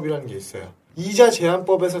제한법이라는 게 있어요. 이자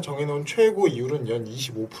제한법에서 정해놓은 최고 이율은 연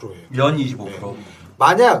 25%예요. 연 25%. 네.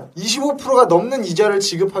 만약 25%가 넘는 이자를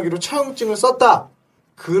지급하기로 차용증을 썼다.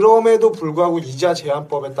 그럼에도 불구하고 이자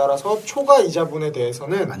제한법에 따라서 초과 이자분에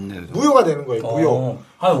대해서는 무효가 되는 거예요. 무효.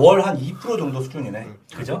 한 월 한 2% 정도 수준이네.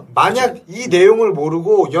 그죠? 만약 이 내용을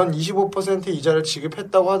모르고 연 25% 이자를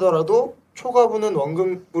지급했다고 하더라도 초과분은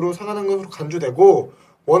원금으로 상환한 것으로 간주되고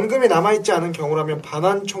원금이 남아있지 않은 경우라면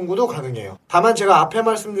반환 청구도 가능해요. 다만 제가 앞에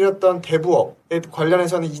말씀드렸던 대부업에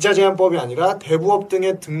관련해서는 이자 제한법이 아니라 대부업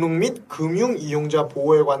등의 등록 및 금융 이용자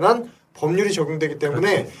보호에 관한 법률이 적용되기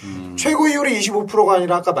때문에 최고 이율이 25%가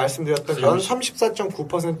아니라 아까 말씀드렸던 연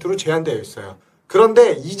 34.9%로 제한되어 있어요.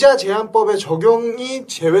 그런데 이자 제한법의 적용이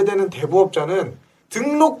제외되는 대부업자는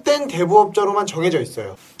등록된 대부업자로만 정해져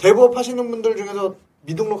있어요. 대부업 하시는 분들 중에서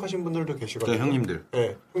미등록하신 분들도 계시거든요. 네, 형님들.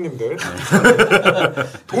 네, 형님들.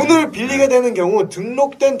 돈을 빌리게 되는 경우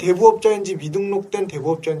등록된 대부업자인지 미등록된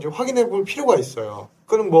대부업자인지 확인해 볼 필요가 있어요.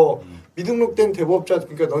 그럼 뭐 미등록된 대부업자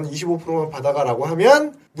그러니까 넌 25%만 받아가라고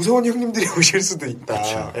하면 무서운 형님들이 오실 수도 있다.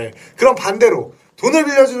 그렇죠. 네. 그럼 반대로 돈을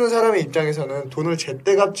빌려주는 사람의 입장에서는 돈을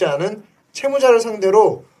제때 갚지 않은 채무자를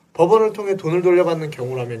상대로 법원을 통해 돈을 돌려받는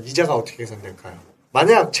경우라면 이자가 어떻게 계산될까요?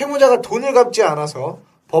 만약 채무자가 돈을 갚지 않아서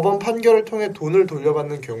법원 판결을 통해 돈을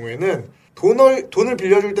돌려받는 경우에는 돈을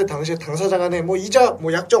빌려줄 때 당시에 당사자 간에 뭐 이자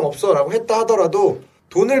뭐 약정 없어라고 했다 하더라도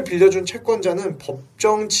돈을 빌려준 채권자는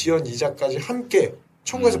법정 지연 이자까지 함께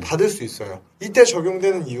청구해서 받을 수 있어요. 이때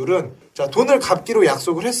적용되는 이율은 자 돈을 갚기로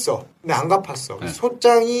약속을 했어. 근데 안 갚았어.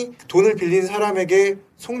 소장이 돈을 빌린 사람에게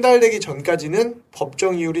송달되기 전까지는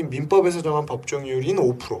법정 이율인 민법에서 정한 법정 이율인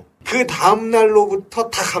 5%. 그 다음 날로부터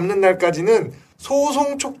다 갚는 날까지는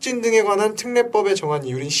소송 촉진 등에 관한 특례법에 정한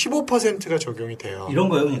이율인 15%가 적용이 돼요. 이런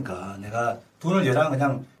거예요. 그러니까 내가 돈을 얘랑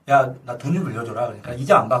그냥 야 나 돈 좀 빌려줘라. 그러니까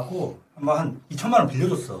이자 안 받고 한 2천만 원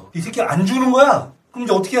빌려줬어. 이 새끼 안 주는 거야. 그럼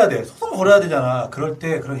이제 어떻게 해야 돼? 소송 걸어야 되잖아. 그럴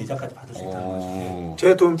때 그런 이자까지 받을 수 있다는 거지.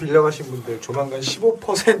 제 돈 빌려가신 분들 조만간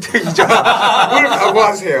 15% 이자를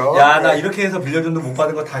각오하세요. 야, 나 이렇게 해서 빌려준 돈 못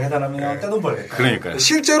받은 거 다 계산하면 떼돈 벌겠다. 그러니까요.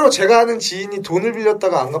 실제로 제가 아는 지인이 돈을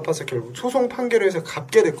빌렸다가 안 갚아서 결국 소송 판결을 해서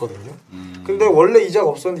갚게 됐거든요. 근데 원래 이자가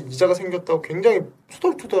없었는데 이자가 생겼다고 굉장히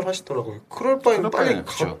투덜투덜 하시더라고요. 그럴 바에는 빨리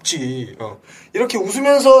갚지. 이렇게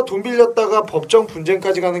웃으면서 돈 빌렸다가 법정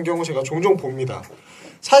분쟁까지 가는 경우 제가 종종 봅니다.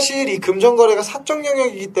 사실 이 금전거래가 사적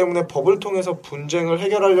영역이기 때문에 법을 통해서 분쟁을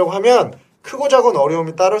해결하려고 하면 크고 작은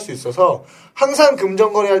어려움이 따를 수 있어서 항상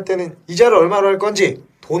금전거래할 때는 이자를 얼마로 할 건지,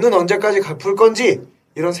 돈은 언제까지 갚을 건지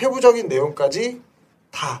이런 세부적인 내용까지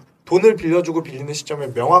다 돈을 빌려주고 빌리는 시점에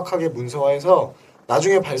명확하게 문서화해서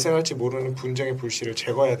나중에 발생할지 모르는 분쟁의 불씨를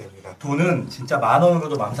제거해야 됩니다. 돈은 진짜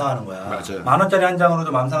 10,000원으로도 망상하는 거야. 맞아요. 10,000원짜리 한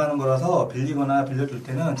장으로도 망상하는 거라서 빌리거나 빌려줄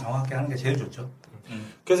때는 정확하게 하는 게 제일 좋죠.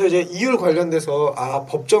 그래서 이제 이율 관련돼서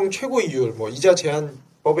법정 최고 이율, 이자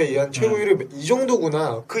제한법에 의한 최고 이율이 이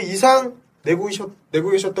정도구나. 그 이상 내고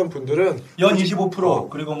계셨던 분들은 연 25%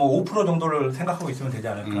 그리고 5% 정도를 생각하고 있으면 되지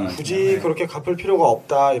않을까. 굳이 그렇게 갚을 필요가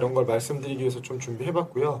없다 이런 걸 말씀드리기 위해서 좀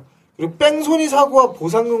준비해봤고요. 그리고 뺑소니 사고와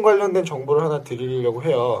보상금 관련된 정보를 하나 드리려고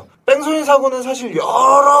해요. 뺑소니 사고는 사실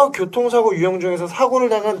여러 교통사고 유형 중에서 사고를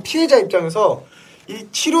당한 피해자 입장에서 이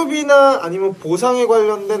치료비나 아니면 보상에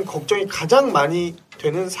관련된 걱정이 가장 많이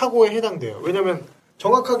되는 사고에 해당돼요. 왜냐면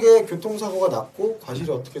정확하게 교통사고가 났고 과실이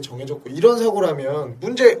어떻게 정해졌고 이런 사고라면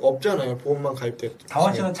문제 없잖아요. 보험만 가입돼.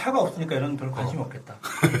 다원 씨는 차가 없으니까 이런 별 관심 없겠다.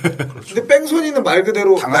 근데 뺑소니는 말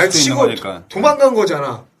그대로 날 치고 도망간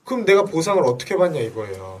거잖아. 그럼 내가 보상을 어떻게 받냐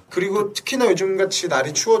이거예요. 그리고 특히나 요즘같이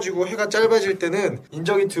날이 추워지고 해가 짧아질 때는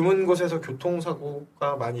인적이 드문 곳에서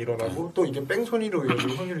교통사고가 많이 일어나고 또 이게 뺑소니로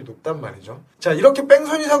이어질 확률이 높단 말이죠. 자, 이렇게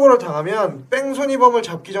뺑소니 사고를 당하면 뺑소니범을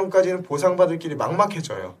잡기 전까지는 보상받을 길이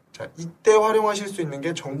막막해져요. 자, 이때 활용하실 수 있는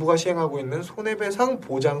게 정부가 시행하고 있는 손해배상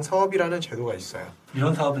보장 사업이라는 제도가 있어요.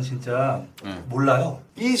 이런 사업은 진짜 몰라요.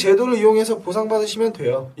 이 제도를 이용해서 보상받으시면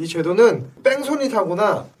돼요. 이 제도는 뺑소니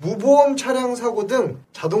사고나 무보험 차량 사고 등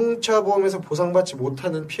자동차 보험에서 보상받지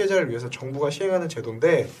못하는 피해자를 위해서 정부가 시행하는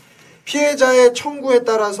제도인데 피해자의 청구에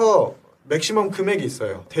따라서 맥시멈 금액이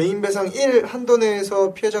있어요. 대인배상 1 한도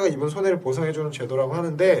내에서 피해자가 입은 손해를 보상해주는 제도라고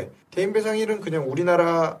하는데 대인배상 1은 그냥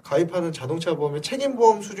우리나라 가입하는 자동차 보험의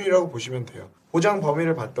책임보험 수준이라고 보시면 돼요. 보장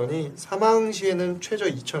범위를 봤더니 사망 시에는 최저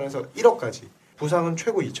 2천에서 1억까지, 부상은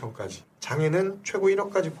최고 2천까지, 장애는 최고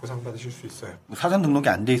 1억까지 보상받으실 수 있어요. 사전 등록이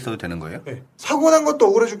안 돼 있어도 되는 거예요? 네. 사고 난 것도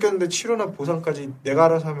억울해 죽겠는데 치료나 보상까지 내가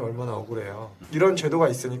알아서 하면 얼마나 억울해요. 이런 제도가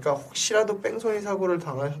있으니까 혹시라도 뺑소니 사고를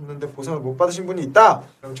당하셨는데 보상을 못 받으신 분이 있다?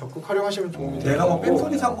 그럼 적극 활용하시면 도움이 돼요. 내가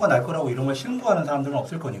뺑소니 사고가 날 거라고 이런 걸 신고하는 사람들은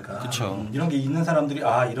없을 거니까. 그렇죠. 이런 게 있는 사람들이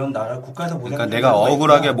이런 나라 국가에서 보상. 그러니까 내가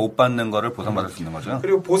억울하게 있구나. 못 받는 거를 보상받을 수 있는 거죠.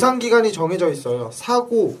 그리고 보상 기간이 정해져 있어요.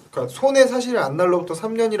 사고, 그러니까 손해 사실이 안 날로부터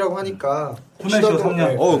 3년이라고 하니까. 손해시효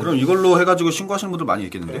 3년. 그럼 이걸로 해가지고 신고하시는 분들 많이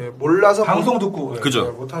있겠는데. 네, 몰라서 방송 듣고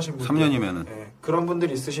그죠. 못하신 분들 3년이면은 그런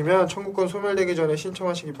분들 있으시면 청구권 소멸되기 전에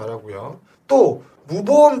신청하시기 바라고요. 또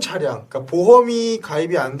무보험 차량, 그러니까 보험이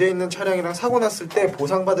가입이 안 돼 있는 차량이랑 사고 났을 때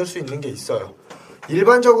보상받을 수 있는 게 있어요.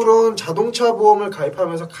 일반적으로는 자동차 보험을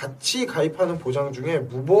가입하면서 같이 가입하는 보장 중에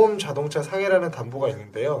무보험 자동차 상해라는 담보가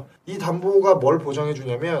있는데요. 이 담보가 뭘 보장해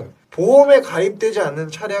주냐면 보험에 가입되지 않는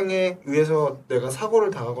차량에 의해서 내가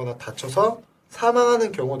사고를 당하거나 다쳐서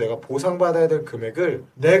사망하는 경우 내가 보상받아야 될 금액을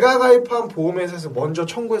내가 가입한 보험회사에서 먼저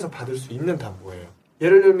청구해서 받을 수 있는 담보예요.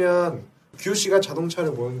 예를 들면 규호 씨가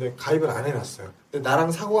자동차를 모는데 가입을 안 해놨어요. 근데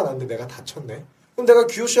나랑 사고가 났는데 내가 다쳤네. 그럼 내가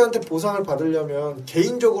규호 씨한테 보상을 받으려면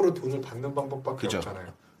개인적으로 돈을 받는 방법밖에 없잖아요.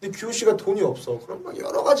 근데 규호 씨가 돈이 없어. 그럼 막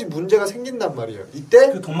여러 가지 문제가 생긴단 말이에요.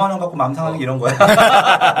 이때 그 돈 많은 거 갖고 맘상하는 게 이런 거야.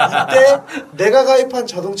 이때 내가 가입한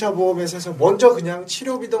자동차 보험회사에서 먼저 그냥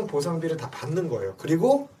치료비든 보상비를 다 받는 거예요.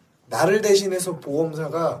 그리고 나를 대신해서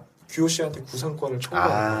보험사가 규호 씨한테 구상권을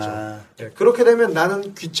청구하는 거죠. 네, 그렇게 되면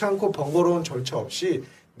나는 귀찮고 번거로운 절차 없이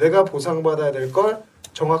내가 보상받아야 될 걸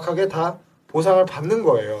정확하게 다 보상을 받는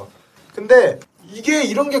거예요. 근데 이게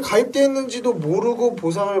이런 게 가입되어 있는지도 모르고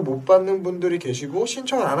보상을 못 받는 분들이 계시고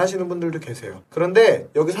신청을 안 하시는 분들도 계세요. 그런데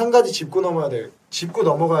여기서 한 가지 짚고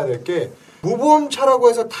넘어가야 될 게 무보험차라고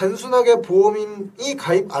해서 단순하게 보험인이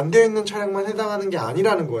가입 안 되어 있는 차량만 해당하는 게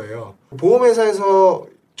아니라는 거예요. 보험회사에서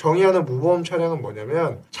정의하는 무보험 차량은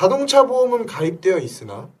뭐냐면 자동차 보험은 가입되어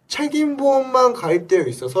있으나 책임보험만 가입되어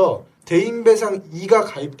있어서 대인배상 2가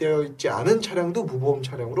가입되어 있지 않은 차량도 무보험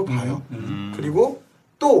차량으로 봐요. 그리고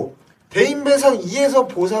또 대인배상 2에서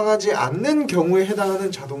보상하지 않는 경우에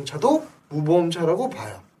해당하는 자동차도 무보험차라고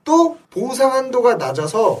봐요. 또 보상 한도가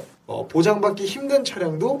낮아서 보장받기 힘든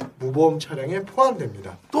차량도 무보험 차량에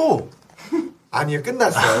포함됩니다. 또 아니요,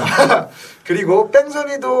 끝났어요. 그리고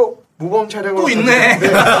뺑소니도 무보험 차량으로 또 있네.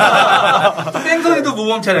 뺑소니도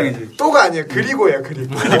무보험 차량이지. 또가 아니에요. 그리고예요.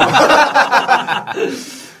 그리고.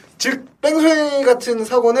 즉 뺑소니 같은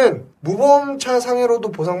사고는 무보험차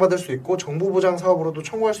상해로도 보상받을 수 있고 정보보장 사업으로도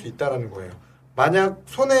청구할 수 있다는 거예요. 만약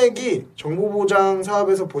손해액이 정보보장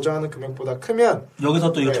사업에서 보장하는 금액보다 크면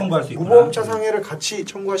여기서 또 이거 청구할 수 있구나. 무보험차 상해를 같이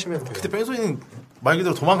청구하시면 돼요. 그때 뺑소니는 말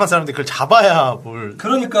그대로 도망간 사람인데 그걸 잡아야 뭘.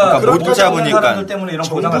 그러니까 못 잡으니까 사람들 때문에 이런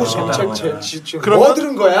보상을 정부 정책 그러면 뭐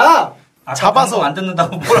들은 거야? 잡아서 안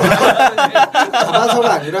듣는다고 뭐라고.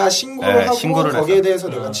 잡아서가 아니라 신고를 하고 신고를 거기에 해서. 대해서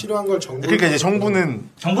내가 치료한 걸 정부. 그러니까 이제 정부는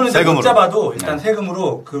정부는 못 잡아도 일단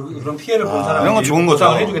세금으로 그런 피해를 본 사람 이런 건 좋은 거죠.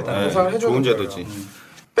 보상을 해주겠다. 보상을 해주는 좋은 거예요. 제도지.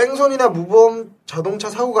 뺑소니나 무보험 자동차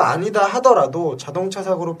사고가 아니다 하더라도 자동차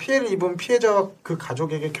사고로 피해를 입은 피해자와 그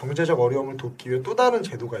가족에게 경제적 어려움을 돕기 위해 또 다른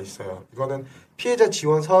제도가 있어요. 이거는 피해자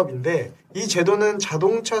지원 사업인데 이 제도는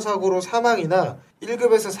자동차 사고로 사망이나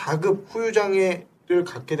 1급에서 4급 후유장애를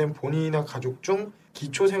갖게 된 본인이나 가족 중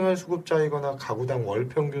기초생활수급자이거나 가구당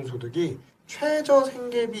월평균 소득이 최저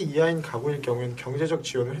생계비 이하인 가구일 경우에는 경제적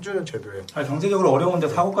지원을 해주는 제도예요. 경제적으로 어려운데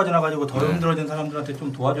사고까지 나가지고 더 힘들어진 사람들한테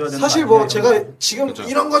좀 도와줘야 되는 사실 뭐 제가 지금 그렇죠.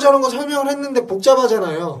 이런 거 저런 거 설명을 했는데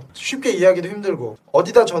복잡하잖아요. 쉽게 이해하기도 힘들고.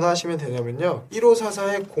 어디다 전화하시면 되냐면요.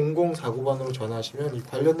 1544-0049번으로 전화하시면 이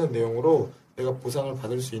관련된 내용으로 내가 보상을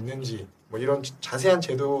받을 수 있는지 뭐 이런 자세한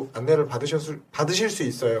제도 안내를 받으실 수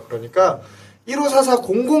있어요. 그러니까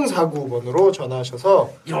 1544-0049번으로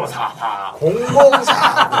전화하셔서 1544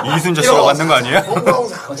 이순재 씨가 맞는 거 아니에요?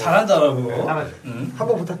 0049 잘한다라고. 한번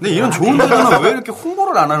부탁드립니다. 근데 이런 좋은 제도는 왜 이렇게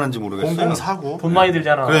홍보를 안 하는지 모르겠어요. 004구 돈 많이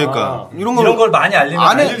들잖아. 그러니까 이런 걸 많이 알리면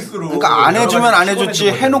알릴수록 그러니까 안 해주면 안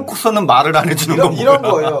해줬지 해놓고서는 말을 안 해주는 건 이런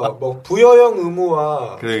거예요. 뭐 부여형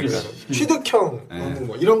의무와 그러니까. 취득형 의무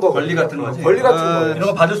뭐 이런 거 권리 같은 거지. 권리 같은 거 이런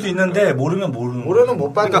거 받을 수 있는데 모르면 모르는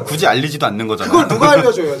못 받는. 그러니까 굳이 알리지도 않는 거잖아요. 그걸 누가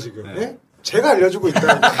알려줘요 지금? 네? 제가 알려주고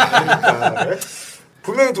있다니까. 네?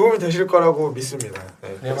 분명히 도움이 되실 거라고 믿습니다.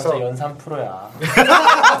 네, 그래서 연산 프로야.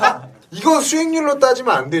 이거 수익률로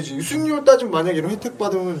따지면 안 되지. 수익률로 따지면 만약 이런 혜택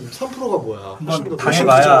받으면 3%가 뭐야?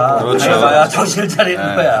 당해봐야 정신을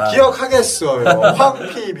차리는 거야. 기억하겠어요.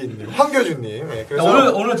 황피비님, 황교주님. 네, 그래서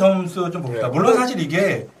오늘 점수 좀 봅시다. 물론 사실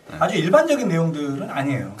이게 아주 일반적인 내용들은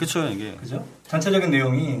아니에요. 그렇죠, 이게. 그죠? 전체적인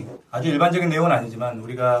내용이 아주 일반적인 내용은 아니지만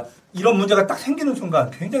우리가 이런 문제가 딱 생기는 순간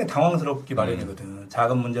굉장히 당황스럽기 마련이거든.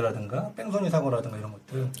 작은 문제라든가 뺑소니 사고라든가 이런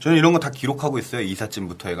것들. 저는 이런 거 다 기록하고 있어요.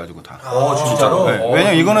 이삿짐부터 해가지고 다. 진짜로? 네.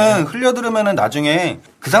 왜냐면 이거는 흘려들으면은 나중에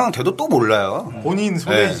그 상황 돼도 또 몰라요. 본인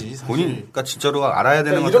손해지. 네. 본인, 그러니까 진짜로 알아야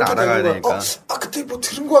되는 것들 알아가야 되니까. 그때 뭐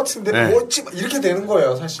들은 것 같은데 네. 뭐지? 이렇게 되는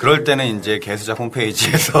거예요, 사실. 그럴 때는 이제 개수작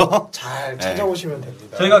홈페이지에서 잘 찾아오시면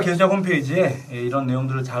됩니다. 저희가 개수작 홈페이지에 이런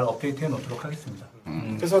내용들을 잘 업데이트해 놓도록 하겠습니다.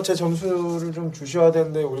 그래서 제 점수를 좀 주셔야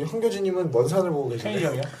되는데 우리 황교진님은 먼 산을 보고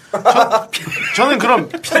계시네요. 저는 그럼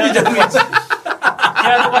편의점이지.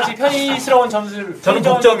 야, 똑같이 편의스러운 점수를. 저는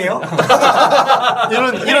복점이요.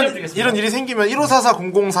 이런 일이 생기면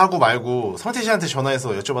 1544-0049 말고 성태 씨한테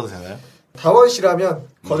전화해서 여쭤봐도 되나요? 다원 씨라면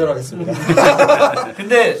거절하겠습니다.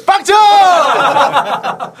 근데 빵점!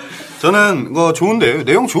 저는 이거 좋은데요.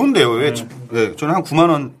 내용 좋은데요. 왜? 네, 저는 한 9만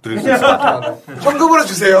원 드릴 수 있어요. 현금으로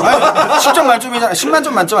주세요. 10점 만점이잖아. 10만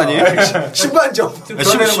점 만점 아니에요? 10만 점.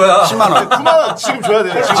 10만 원. 9만 원 지금 줘야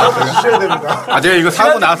돼요. 지금 주셔야 됩니다. 아, 제가 이거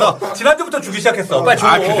사고 나서. 지난주부터 주기 시작했어. 빨리 줘.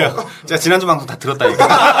 아, 그래요? 제가 지난주 방송 다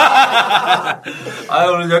들었다니까.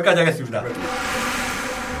 오늘 여기까지 하겠습니다.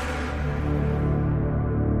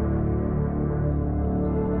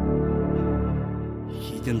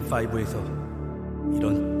 시즌5에서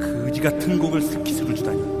이런 거지 같은 곡을 스키스를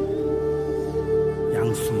주다니.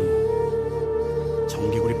 양수무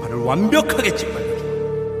정기구리 팔을 완벽하게 짓밟아줘.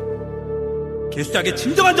 개수작의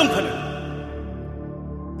진정한 정파는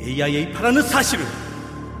AIA8라는 사실을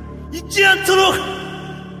잊지 않도록.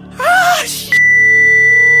 아씨,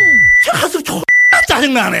 저 가슴 존나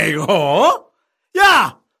짜증나네 이거.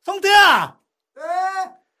 야, 성태야. 네.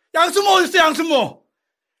 양수모 어딨어, 양수모?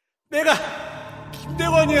 내가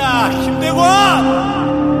김대권이야, 김대권!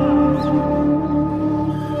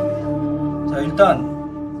 자,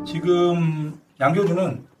 일단 지금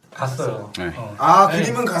양교주는 갔어요. 네.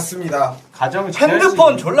 그림은 갔습니다. 가정을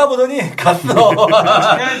핸드폰 졸라 보더니 갔어.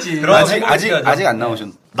 해야지. 아직 안 나오셨.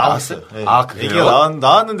 나왔어요. 네. 그래요? 얘기가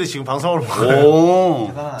나왔는데 지금 방송으로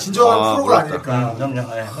오. 진정한 프로가 아닐까. 그럼요.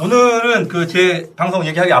 오늘은 제 방송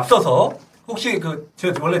얘기하기 앞서서 혹시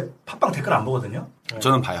제가 원래 팟빵 댓글 안 보거든요.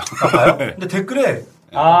 저는 봐요. 봐요? 근데 댓글에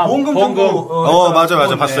보험금 청구. 맞아.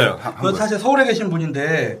 봤어요. 그 사실 서울에 계신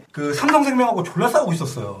분인데 삼성생명하고 졸라 싸우고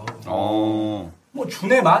있었어요. 뭐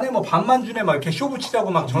주네 만에 뭐 반만 주네 막 이렇게 쇼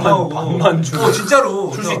붙이자고 막 전화 오고. 반만 주.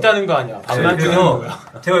 진짜로 줄 수 있다는 거 아니야. 반만 그래서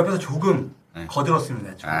제가 옆에서 조금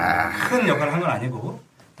거들었습니다. 큰 역할을 한 건 아니고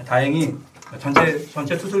다행히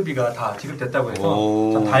전체 수술비가 다 지급됐다고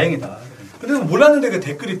해서 참 다행이다. 근데 몰랐는데 그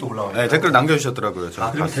댓글이 또 올라와요. 네, 댓글 남겨주셨더라고요.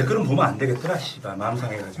 그리고 댓글은 보면 안 되겠더라, 씨발. 마음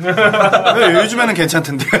상해가지고. 네, 요즘에는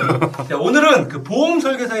괜찮던데요. 자, 오늘은 보험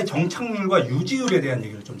설계사의 정착률과 유지율에 대한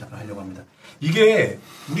얘기를 좀 잠깐 하려고 합니다. 이게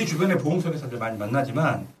우리 주변에 보험 설계사들 많이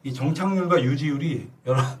만나지만 이 정착률과 유지율이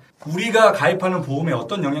우리가 가입하는 보험에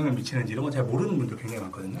어떤 영향을 미치는지 이런 거 잘 모르는 분들 굉장히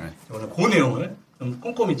많거든요. 오늘 그 내용을 좀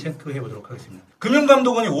꼼꼼히 체크해 보도록 하겠습니다.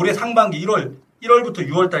 금융감독원이 올해 상반기 1월부터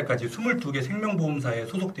 6월달까지 22개 생명보험사에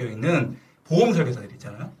소속되어 있는 보험 설계사들이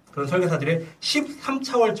있잖아요. 그런 설계사들의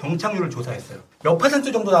 13차월 정착률을 조사했어요. 몇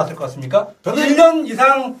퍼센트 정도 나왔을 것 같습니까? 저는 1년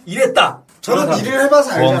이상 일했다. 저는 일을 해봐서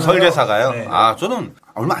알잖아요. 보험 설계사가요? 네. 저는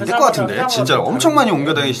얼마 안 될 것 같은데. 진짜 엄청 많이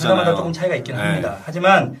옮겨 다니시잖아요. 회사마다 조금 차이가 있긴 합니다.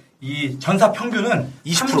 하지만 이 전사 평균은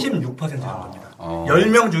 36%는 겁니다.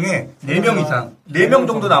 10명 중에 4명 이상, 4명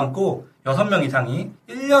정도 남고 6명 이상이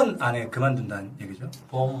 1년 안에 그만둔다는 얘기죠.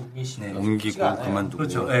 보험이 옮기고 그만두고.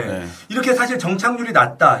 그렇죠. 네. 이렇게 사실 정착률이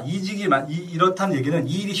낮다, 이직이 이렇다는 얘기는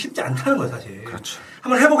이 일이 쉽지 않다는 거예요, 사실. 그렇죠.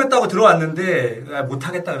 한번 해보겠다고 들어왔는데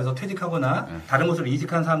못하겠다 그래서 퇴직하거나 다른 곳으로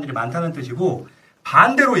이직하는 사람들이 많다는 뜻이고,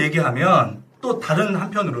 반대로 얘기하면 또 다른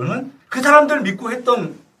한편으로는 그 사람들 믿고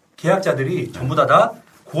했던 계약자들이 전부 다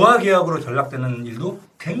고하 계약으로 전락되는 일도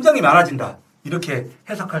굉장히 많아진다. 이렇게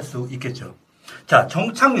해석할 수 있겠죠. 자,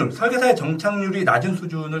 정착률, 설계사의 정착률이 낮은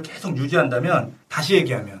수준을 계속 유지한다면, 다시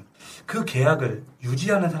얘기하면 그 계약을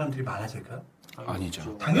유지하는 사람들이 많아질까요?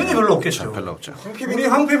 아니죠. 당연히 별로 없겠죠. 별로 없죠. 우리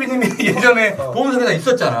황PB님이 예전에 보험설계사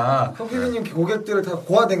있었잖아. 황PB님 고객들을 다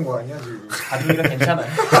고화된 거 아니야 지금? 가족이랑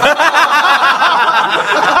괜찮아요.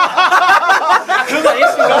 그런 거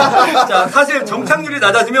아니겠습니까? 자, 사실 정착률이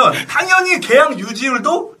낮아지면 당연히 계약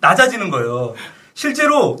유지율도 낮아지는 거예요.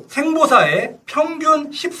 실제로 생보사의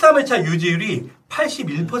평균 13회차 유지율이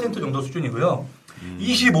 81% 정도 수준이고요.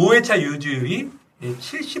 25회차 유지율이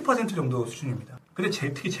 70% 정도 수준입니다. 근데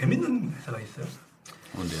되게 재밌는 회사가 있어요.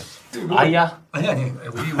 뭔데요? 아이야? 아니.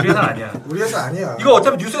 우리 회사는 아니야. 우리 회사 아니야. 이거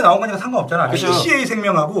어차피 뉴스에 나온 거니까 상관없잖아. 그렇죠. PCA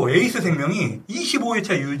생명하고 에이스 생명이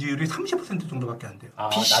 25회차 유지율이 30% 정도밖에 안 돼요.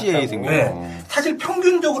 PCA 생명. 네. 사실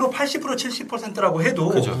평균적으로 80% 70%라고 해도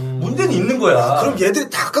그죠. 문제는 있는 거야. 그럼 얘들이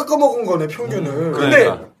다 깎아먹은 거네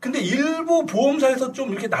평균을. 근데 일부 보험사에서 좀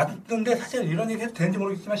이렇게 낮는데 사실 이런 얘기 해도 되는지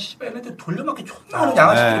모르겠지만 씨발 얘네들 돌려막기 존나 하는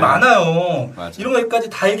양아치들이 많아요. 맞아. 이런 거까지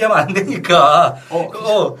다 얘기하면 안 되니까.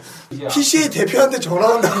 PCA 대표한테 전화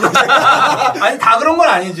온다는 얘기. 아니 다 그런 건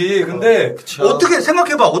아니지. 근데 어떻게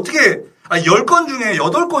생각해봐. 10건 중에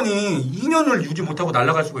 8건이 2년을 유지 못하고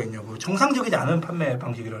날아갈 수가 있냐고. 정상적이지 않은 판매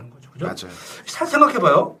방식이라는 거죠. 그죠? 맞아요. 잘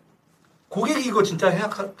생각해봐요. 고객이 이거 진짜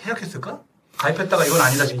해약했을까? 가입했다가 이건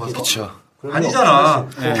아니다 싶어서. 그렇죠. 아니잖아.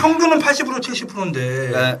 평균은 80%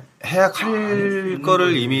 70%인데. 해약할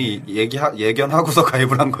거를 이미 예견하고서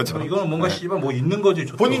가입을 한 거죠. 이거는 뭔가 씨발 뭐 있는 거지.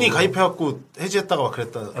 본인이 가입해갖고 해지했다가 막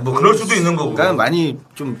그랬다. 뭐 그럴 수도 있는 거고. 그러니까 많이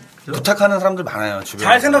좀 부탁하는 사람들 많아요. 주변에.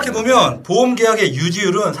 잘 생각해보면 보험 계약의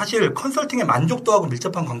유지율은 사실 컨설팅의 만족도하고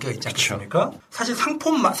밀접한 관계가 있지 않겠습니까? 사실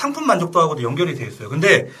상품 만족도하고도 연결이 되어 있어요.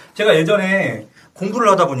 근데 제가 예전에 공부를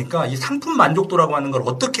하다 보니까 이 상품 만족도라고 하는 걸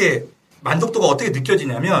만족도가 어떻게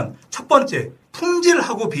느껴지냐면 첫 번째,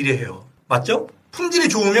 품질하고 비례해요. 맞죠? 품질이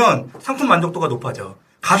좋으면 상품 만족도가 높아져.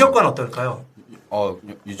 가격과는 어떨까요?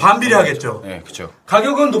 반비례하겠죠. 네, 그렇죠.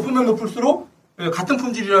 가격은 높으면 높을수록 같은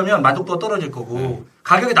품질이라면 만족도가 떨어질 거고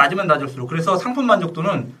가격이 낮으면 낮을수록 그래서 상품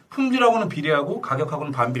만족도는 품질하고는 비례하고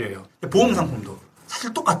가격하고는 반비례해요. 보험 상품도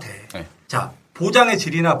사실 똑같아. 네. 자, 보장의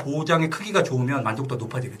질이나 보장의 크기가 좋으면 만족도가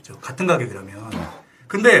높아지겠죠. 같은 가격이라면.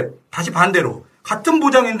 근데 다시 반대로 같은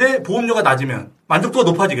보장인데 보험료가 낮으면 만족도가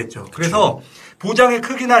높아지겠죠. 그래서 보장의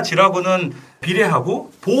크기나 질하고는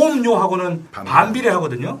비례하고 보험료하고는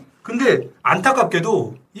반비례하거든요. 근데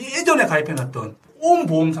안타깝게도 예전에 가입해놨던 온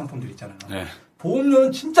보험 상품들 있잖아요. 네.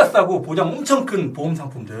 보험료는 진짜 싸고 보장 엄청 큰 보험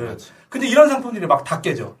상품들. 맞아. 근데 이런 상품들이 막 다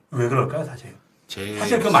깨져. 왜 그럴까요, 사실?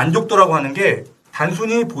 사실 그 만족도라고 하는 게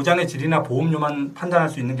단순히 보장의 질이나 보험료만 판단할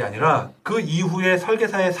수 있는 게 아니라 그 이후에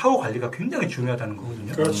설계사의 사후 관리가 굉장히 중요하다는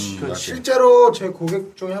거거든요. 그렇지. 실제로 제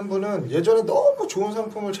고객 중에 한 분은 예전에 너무 좋은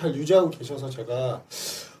상품을 잘 유지하고 계셔서 제가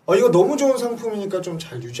이거 너무 좋은 상품이니까 좀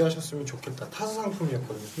잘 유지하셨으면 좋겠다. 타사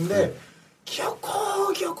상품이었거든요. 근데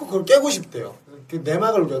기어코 그걸 깨고 싶대요. 그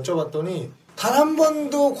내막을 여쭤봤더니 단 한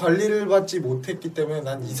번도 관리를 받지 못했기 때문에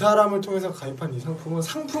난 이 사람을 통해서 가입한 이 상품은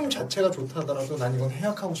상품 자체가 좋다 하더라도 난 이건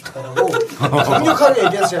해약하고 싶다라고 강력하게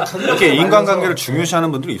얘기해서 제가 이렇게 인간관계를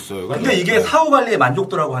중요시하는 분들이 있어요. 근데 이게 사후 관리의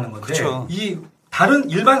만족도라고 하는 건데 그쵸. 이 다른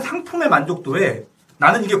일반 상품의 만족도에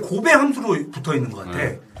나는 이게 고배 함수로 붙어 있는 것 같아.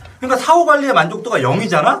 그러니까 사후 관리의 만족도가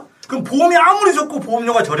 0이잖아? 그럼 보험이 아무리 좋고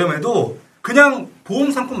보험료가 저렴해도 그냥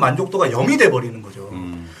보험 상품 만족도가 0이 돼버리는 거죠.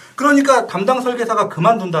 그러니까 담당 설계사가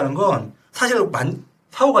그만둔다는 건 사실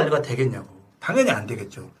사후 관리가 되겠냐고. 당연히 안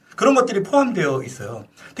되겠죠. 그런 것들이 포함되어 있어요.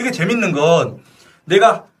 되게 재밌는 건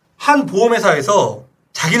내가 한 보험회사에서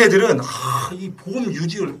자기네들은 이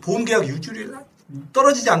보험 계약 유지율이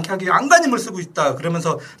떨어지지 않게 하기 위해 안간힘을 쓰고 있다.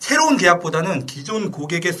 그러면서 새로운 계약보다는 기존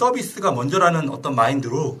고객의 서비스가 먼저라는 어떤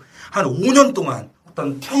마인드로 한 5년 동안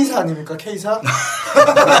어떤 K사 아닙니까? K사?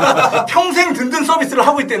 평생 든든 서비스를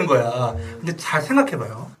하고 있다는 거야. 근데 잘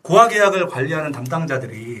생각해봐요. 고하 계약을 관리하는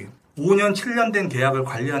담당자들이 5년, 7년 된 계약을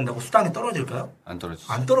관리한다고 수당이 떨어질까요? 안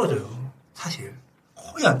떨어지죠. 안 떨어져요. 사실.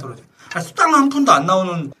 거의 안 떨어져요. 수당 한 푼도 안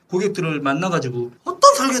나오는 고객들을 만나가지고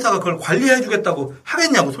어떤 설계사가 그걸 관리해주겠다고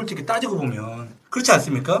하겠냐고 솔직히 따지고 보면. 그렇지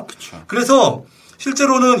않습니까? 그렇죠. 그래서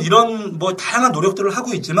실제로는 이런 다양한 노력들을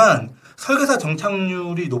하고 있지만 설계사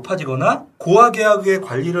정착률이 높아지거나 고하 계약의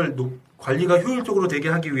관리가 효율적으로 되게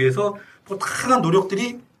하기 위해서 다양한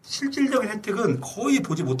노력들이 실질적인 혜택은 거의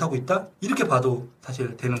보지 못하고 있다? 이렇게 봐도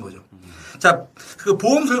사실 되는 거죠. 자, 그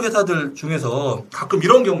보험 설계사들 중에서 가끔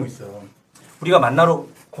이런 경우 있어요. 우리가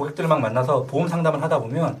고객들을 막 만나서 보험 상담을 하다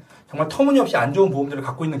보면 정말 터무니없이 안 좋은 보험들을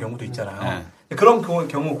갖고 있는 경우도 있잖아요. 그런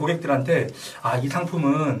경우 고객들한테 이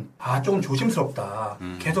상품은 조금 조심스럽다.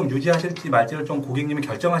 계속 유지하실지 말지를 좀 고객님이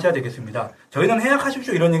결정하셔야 되겠습니다. 저희는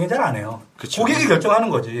해약하십시오 이런 얘기는 잘 안 해요. 그쵸. 고객이 결정하는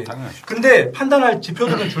거지. 당연하죠. 근데 판단할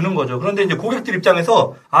지표들은 주는 거죠. 그런데 이제 고객들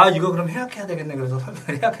입장에서 이거 그럼 해약해야 되겠네. 그래서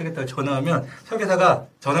해약하겠다고 전화하면 설계사가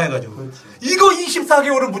전화해가지고 그렇지. 이거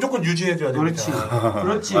 24개월은 무조건 유지해줘야 됩니다.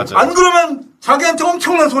 그렇지. 맞아요. 안 그러면 자기한테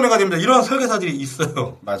엄청난 손해가 됩니다. 이런 설계사들이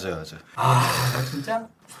있어요. 맞아요. 진짜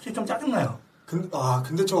솔직히 좀 짜증나요.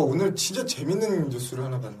 근데 저 오늘 진짜 재밌는 뉴스를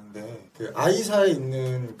하나 봤는데 그 I사에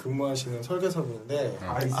있는 근무하시는 설계사분인데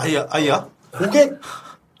아이야?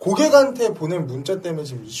 고객한테 보낸 문자 때문에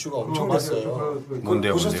지금 이슈가 엄청 됐어요.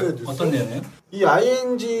 뭔데요? 보셨어요? 뉴스? 어떤 내용이에요? 이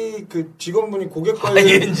ING 그 직원분이 고객 관리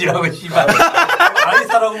ING라고 씨발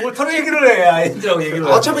I사라고 뭘 서로 얘기를 해. ING라고 얘기를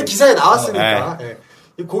해. 어차피 기사에 나왔으니까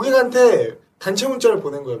이 고객한테 단체 문자를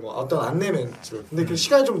보낸 거예요. 어떤 안내 멘트. 근데 그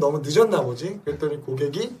시간이 좀 너무 늦었나 보지? 그랬더니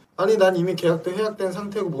고객이 난 이미 계약도 해약된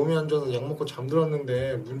상태고 몸이 안 좋아서 약 먹고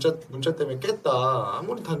잠들었는데 문자 때문에 깼다.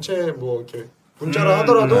 아무리 단체 이렇게 문자를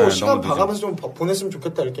하더라도 시간 봐가면서 좀 보냈으면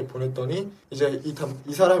좋겠다 이렇게 보냈더니 이제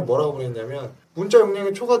이 사람이 뭐라고 보냈냐면 문자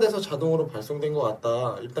용량이 초과돼서 자동으로 발송된 것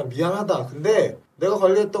같다. 일단 미안하다. 근데 내가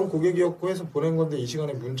관리했던 고객이었고 해서 보낸 건데 이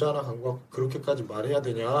시간에 문자 하나 간 거 같고 그렇게까지 말해야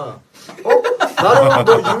되냐? 나는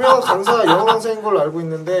너 유명한 강사, 영어 강사인 걸로 알고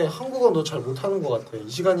있는데 한국어 너 잘 못하는 것 같아. 이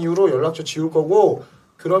시간 이후로 연락처 지울 거고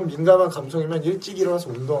그런 민감한 감성이면 일찍 일어나서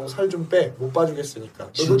운동하고 살 좀 빼. 못 봐주겠으니까.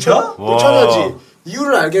 진짜? 놓쳐야지.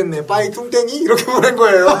 이유를 알겠네. 빠이 뚱땡이? 이렇게 보낸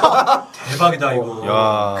거예요. 대박이다 이거.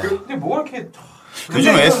 야. 근데 뭐가 이렇게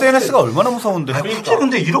요즘 SNS가 얼마나 무서운데. 그러니까.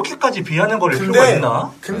 근데 이렇게까지 비하는 걸 필요가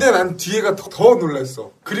있나? 근데 난 뒤에가 더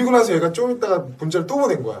놀랐어. 그리고 나서 얘가 좀 있다가 문자를 또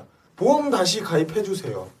보낸 거야. 보험 다시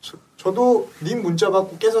가입해주세요. 저도 님 문자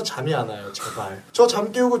받고 깨서 잠이 안 와요. 제발. 저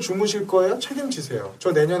잠 깨우고 주무실 거예요? 책임지세요.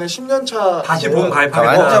 저 내년에 10년차 다시 보험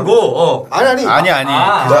가입하겠다고? 아니. 그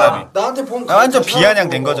사람이. 나한테 보험 완전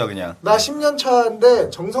비아냥된 거죠 그냥. 나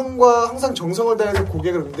 10년차인데 항상 정성을 다해서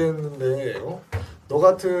고객을 응대했는데 너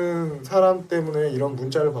같은 사람 때문에 이런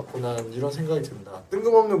문자를 받고 난 이런 생각이 든다.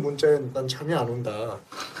 뜬금없는 문자에 난 잠이 안 온다.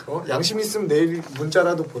 양심 있으면 내일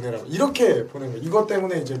문자라도 보내라고. 이렇게 보낸 거야. 이것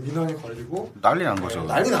때문에 이제 민원이 걸리고 난리 난 거죠.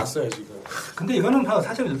 난리 났어요 지금. 근데 이거는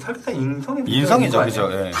사실 설계사 인성입니다. 인성이죠, 그죠?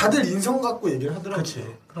 예. 다들 인성 갖고 얘기를 하더라고요. 그렇지.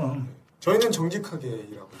 그럼. 저희는 정직하게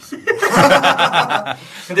일하고 있습니다.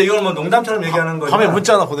 근데 이걸 농담처럼 얘기하는 거예요. 밤에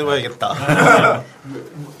문자 하나 보내봐야겠다.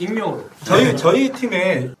 익명으로. 저희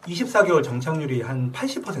팀의 24개월 정착률이 한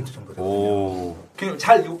 80% 정도 돼요. 오. 그냥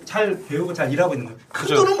잘 배우고 잘 일하고 있는 거예요.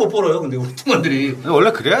 큰 돈은 못 벌어요. 근데 우리 팀원들이.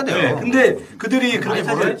 원래 그래야 돼요. 네, 근데 그들이 그렇게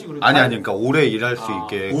사실 그러니까 오래 일할 수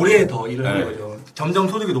있게. 오래 더 일을 하는 거죠. 점점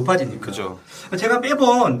소득이 높아지니까. 그죠. 제가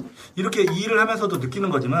매번 이렇게 이 일을 하면서도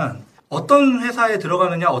느끼는 거지만 어떤 회사에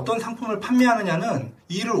들어가느냐, 어떤 상품을 판매하느냐는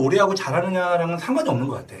일을 오래 하고 잘하느냐랑은 상관이 없는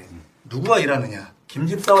것 같아. 누구와 일하느냐,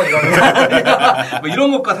 김집사와 일하느냐, 뭐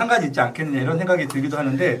이런 것과 상관이 있지 않겠느냐 이런 생각이 들기도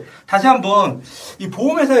하는데 다시 한번 이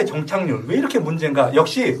보험회사의 정착률 왜 이렇게 문제인가?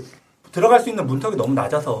 역시 들어갈 수 있는 문턱이 너무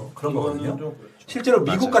낮아서 그런 거거든요. 실제로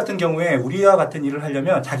미국 같은 경우에 우리와 같은 일을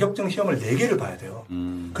하려면 자격증 시험을 4개를 봐야 돼요.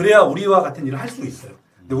 그래야 우리와 같은 일을 할 수 있어요.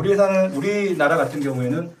 근데 우리나라 같은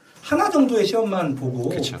경우에는 하나 정도의 시험만 보고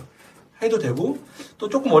그쵸. 해도 되고 또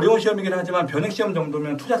조금 어려운 시험이긴 하지만 변액 시험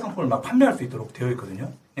정도면 투자 상품을 막 판매할 수 있도록 되어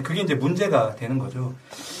있거든요. 그게 이제 문제가 되는 거죠.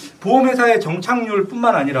 보험회사의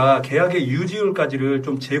정착률뿐만 아니라 계약의 유지율까지를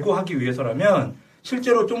좀 제고하기 위해서라면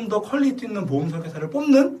실제로 좀 더 퀄리티 있는 보험 설계사를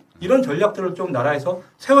뽑는 이런 전략들을 좀 나라에서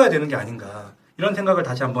세워야 되는 게 아닌가 이런 생각을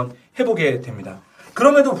다시 한번 해보게 됩니다.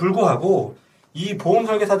 그럼에도 불구하고 이 보험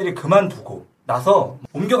설계사들이 그만두고 나서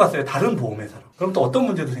옮겨갔어요. 다른 보험회사로. 그럼 또 어떤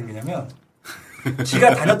문제도 생기냐면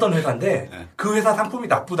지가 다녔던 회사인데 그 회사 상품이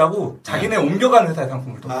나쁘다고 자기네 옮겨간 회사의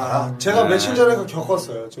상품을 또 팔아. 제가 며칠 전에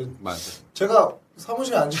겪었어요. 맞아. 제가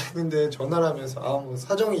사무실에 앉아있는데 전화를 하면서 뭐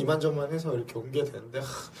사정이 이만저만 해서 이렇게 옮겨야 되는데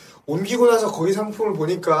옮기고 나서 거기 상품을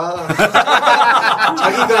보니까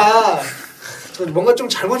자기가 뭔가 좀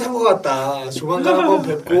잘못한 것 같다. 조만간 한번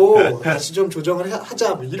뵙고 다시 좀 조정을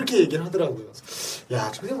하자. 뭐 이렇게 얘기를 하더라고요. 야,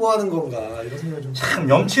 저게 뭐 하는 건가 이런 생각이 좀. 참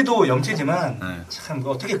염치도 염치지만 참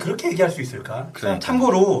어떻게 그렇게 얘기할 수 있을까? 그러니까.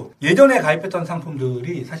 참고로 예전에 가입했던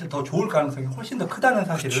상품들이 사실 더 좋을 가능성이 훨씬 더 크다는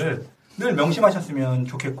사실을 그렇죠. 늘 명심하셨으면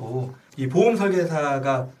좋겠고 이 보험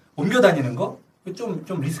설계사가 옮겨 다니는 거 좀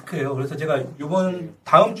리스크예요. 그래서 제가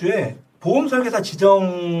다음 주에 보험 설계사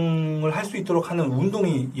지정을 할 수 있도록 하는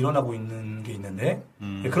운동이 일어나고 있는 게 있는데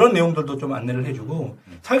그런 내용들도 좀 안내를 해주고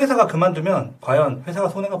설계사가 그만두면 과연 회사가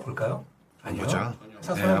손해가 볼까요? 아니요.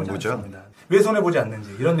 회사 손해보지 않습니다. 왜 손해보지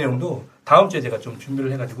않는지 이런 내용도 다음 주에 제가 좀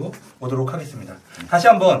준비를 해가지고 오도록 하겠습니다. 다시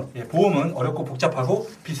한번 보험은 어렵고 복잡하고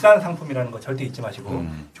비싼 상품이라는 거 절대 잊지 마시고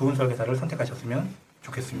좋은 설계사를 선택하셨으면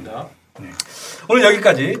좋겠습니다. 네. 오늘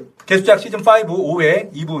여기까지 개수작 시즌5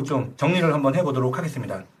 5회 2부 좀 정리를 한번 해보도록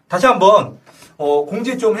하겠습니다. 다시 한번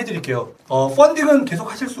공지 좀 해드릴게요. 펀딩은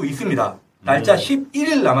계속 하실 수 있습니다. 날짜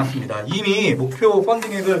 11일 남았습니다. 이미 목표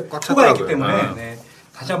펀딩액을 초과했기 때문에 네,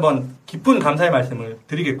 다시 한번 깊은 감사의 말씀을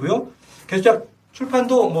드리겠고요. 개수작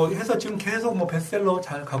출판도 뭐 해서 지금 계속 뭐 베스트셀러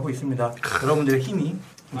잘 가고 있습니다. 여러분들의 힘이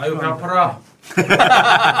아유 배 아파라.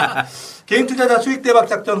 개인 투자자 수익 대박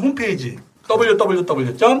작전 홈페이지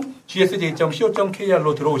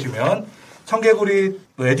www.gsj.co.kr로 들어오시면 청개구리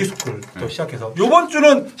에듀스쿨도 시작해서 이번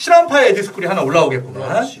주는 실험파의 에듀스쿨이 하나 올라오겠구만.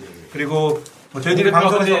 그렇지. 그리고 뭐 저희들이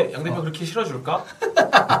방송에서 양 대표 그렇게 실어줄까?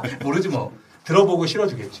 모르지 뭐. 들어보고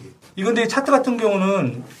실어주겠지. 이건데 차트 같은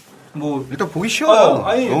경우는 뭐 일단 보기 쉬워요.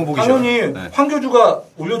 아니 너무 보기 당연히 쉬워요. 네. 황교주가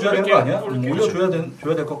올려줘야 되는 거 아니야? 올려줘야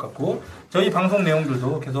될 것 같고 저희 방송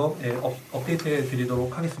내용들도 계속 업데이트해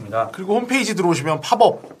드리도록 하겠습니다. 그리고 홈페이지 들어오시면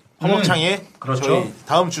팝업창에 그렇죠. 저희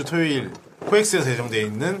다음 주 토요일 코엑스에서 예정되어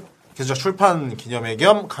있는 개수작 출판 기념회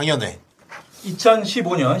겸 강연회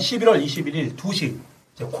 2015년 11월 21일 2시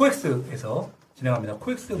코엑스에서 진행합니다.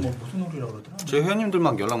 코엑스 뭐 무슨 홀이라고 그러더라? 제 회원님들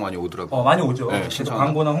막 연락 많이 오더라고요. 많이 오죠. 네, 그래서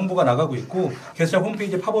광고나 홍보가 나가고 있고 개수작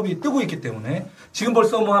홈페이지에 팝업이 뜨고 있기 때문에 지금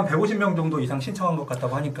벌써 뭐 한 150명 정도 이상 신청한 것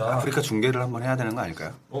같다고 하니까 아프리카 중계를 한번 해야 되는 거 아닐까요?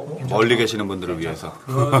 멀리 계시는 분들을 위해서.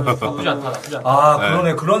 나쁘지 않다.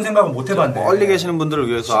 그러네. 그런 생각은 못 해봤네. 멀리 계시는 분들을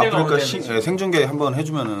위해서 아프리카 생중계 한번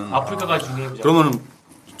해주면은. 아프리카가 중계해보자. 그러면은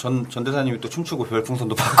전 대사님이 또 춤추고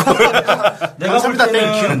별풍선도 받고. 내가 볼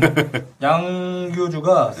때는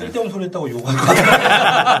양교주가 쓸데없는 소리 했다고 욕할 것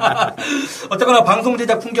같아. 어쨌거나 방송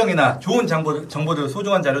제작 풍경이나 좋은 정보들,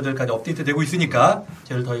 소중한 자료들까지 업데이트되고 있으니까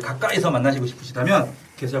저를 더 가까이서 만나시고 싶으시다면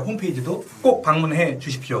개수작 홈페이지도 꼭 방문해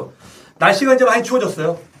주십시오. 날씨가 이제 많이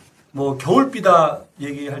추워졌어요. 뭐 겨울비다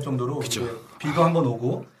얘기할 정도로 이제 비도 한번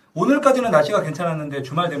오고 오늘까지는 날씨가 괜찮았는데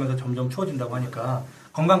주말 되면서 점점 추워진다고 하니까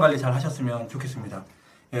건강관리 잘 하셨으면 좋겠습니다.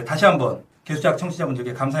 예, 다시 한번 개수작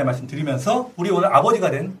청취자분들께 감사의 말씀 드리면서 우리 오늘 아버지가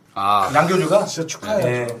된 양교주가 진짜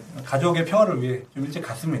축하해요. 가족의 평화를 위해 좀 일찍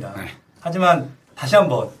갔습니다. 네. 하지만 다시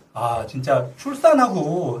한번 진짜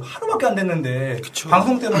출산하고 하루밖에 안 됐는데 그쵸.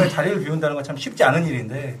 방송 때문에 자리를 비운다는 건 참 쉽지 않은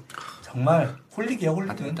일인데 정말 홀릭이야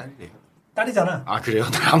홀릭. 딸이에요. 딸이잖아. 아 그래요?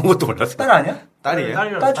 나 아무것도 몰랐어. 딸 아니야?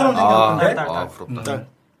 딸이에요? 딸처럼 생겼던데. 부럽다.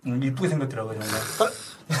 이쁘게 생겼더라고요 정말.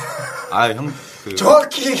 형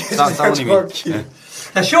정확히 얘기해주세요. 정확히. 네.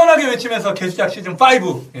 자, 시원하게 외치면서 개수작 시즌 5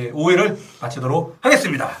 5회를 마치도록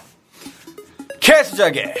하겠습니다.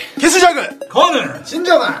 개수작의 거는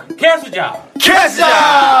진정한 개수작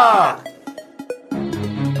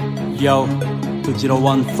Yo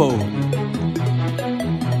 2014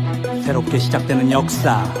 새롭게 시작되는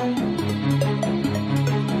역사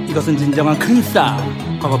이것은 진정한 큰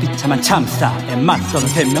싸움 과거 비참한 참사에 맞서는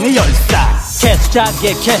 3명의 열사.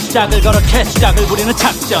 개수작에 개수작을 걸어 개수작을 부리는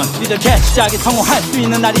작전. 이들 개수작이 성공할 수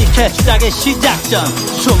있는 날이 개수작의 시작전.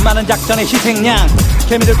 수많은 작전의 희생양,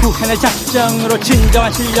 개미를 구해낼 작정으로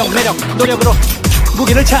진정한 실력, 매력, 노력으로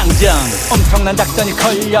무기를 장정. 엄청난 작전이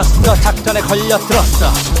걸렸어. 작전에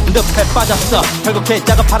걸려들었어. 늪에 빠졌어. 결국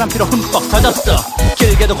개작은 바람피로 흠뻑 터졌어.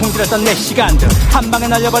 길게도 공들였던 내 시간들, 한방에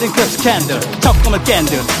날려버린 그 스캔들. 적금을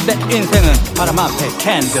깬들, 내 인생은 바람 앞에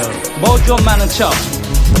캔들. 뭐 좀 많은 척,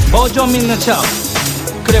 뭐 좀 있는 척,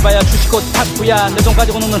 그래봐야 주식꽃 탁구야. 내 돈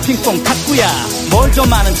가지고 노는 핑퐁 탁구야. 뭘 좀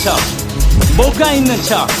많은 척, 뭐가 있는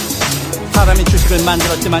척. 사람이 주식을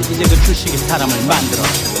만들었지만 이제 그 주식이 사람을 만들어.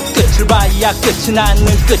 끝을 봐야 끝이 나는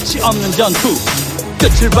끝이 없는 전투.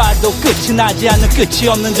 끝을 봐도 끝이 나지 않는 끝이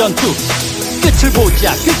없는 전투. 끝을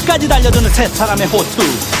보자 끝까지 달려드는 세 사람의 호투.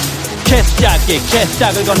 개수작에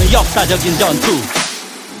개수작을 거는 역사적인 전투.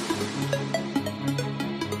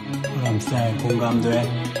 람쌤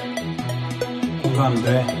공감돼?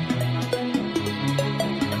 공감돼?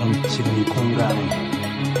 그럼 지금 이 공간에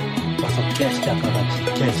어서 개수작과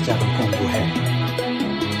같이 개수작을 공부해.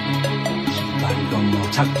 이건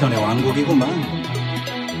뭐 작전의 왕국이구만.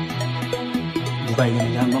 누가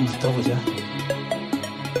이기는지 한번 붙어보자.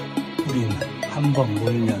 우린 한 번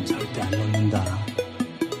물면 절대 안 놓는다.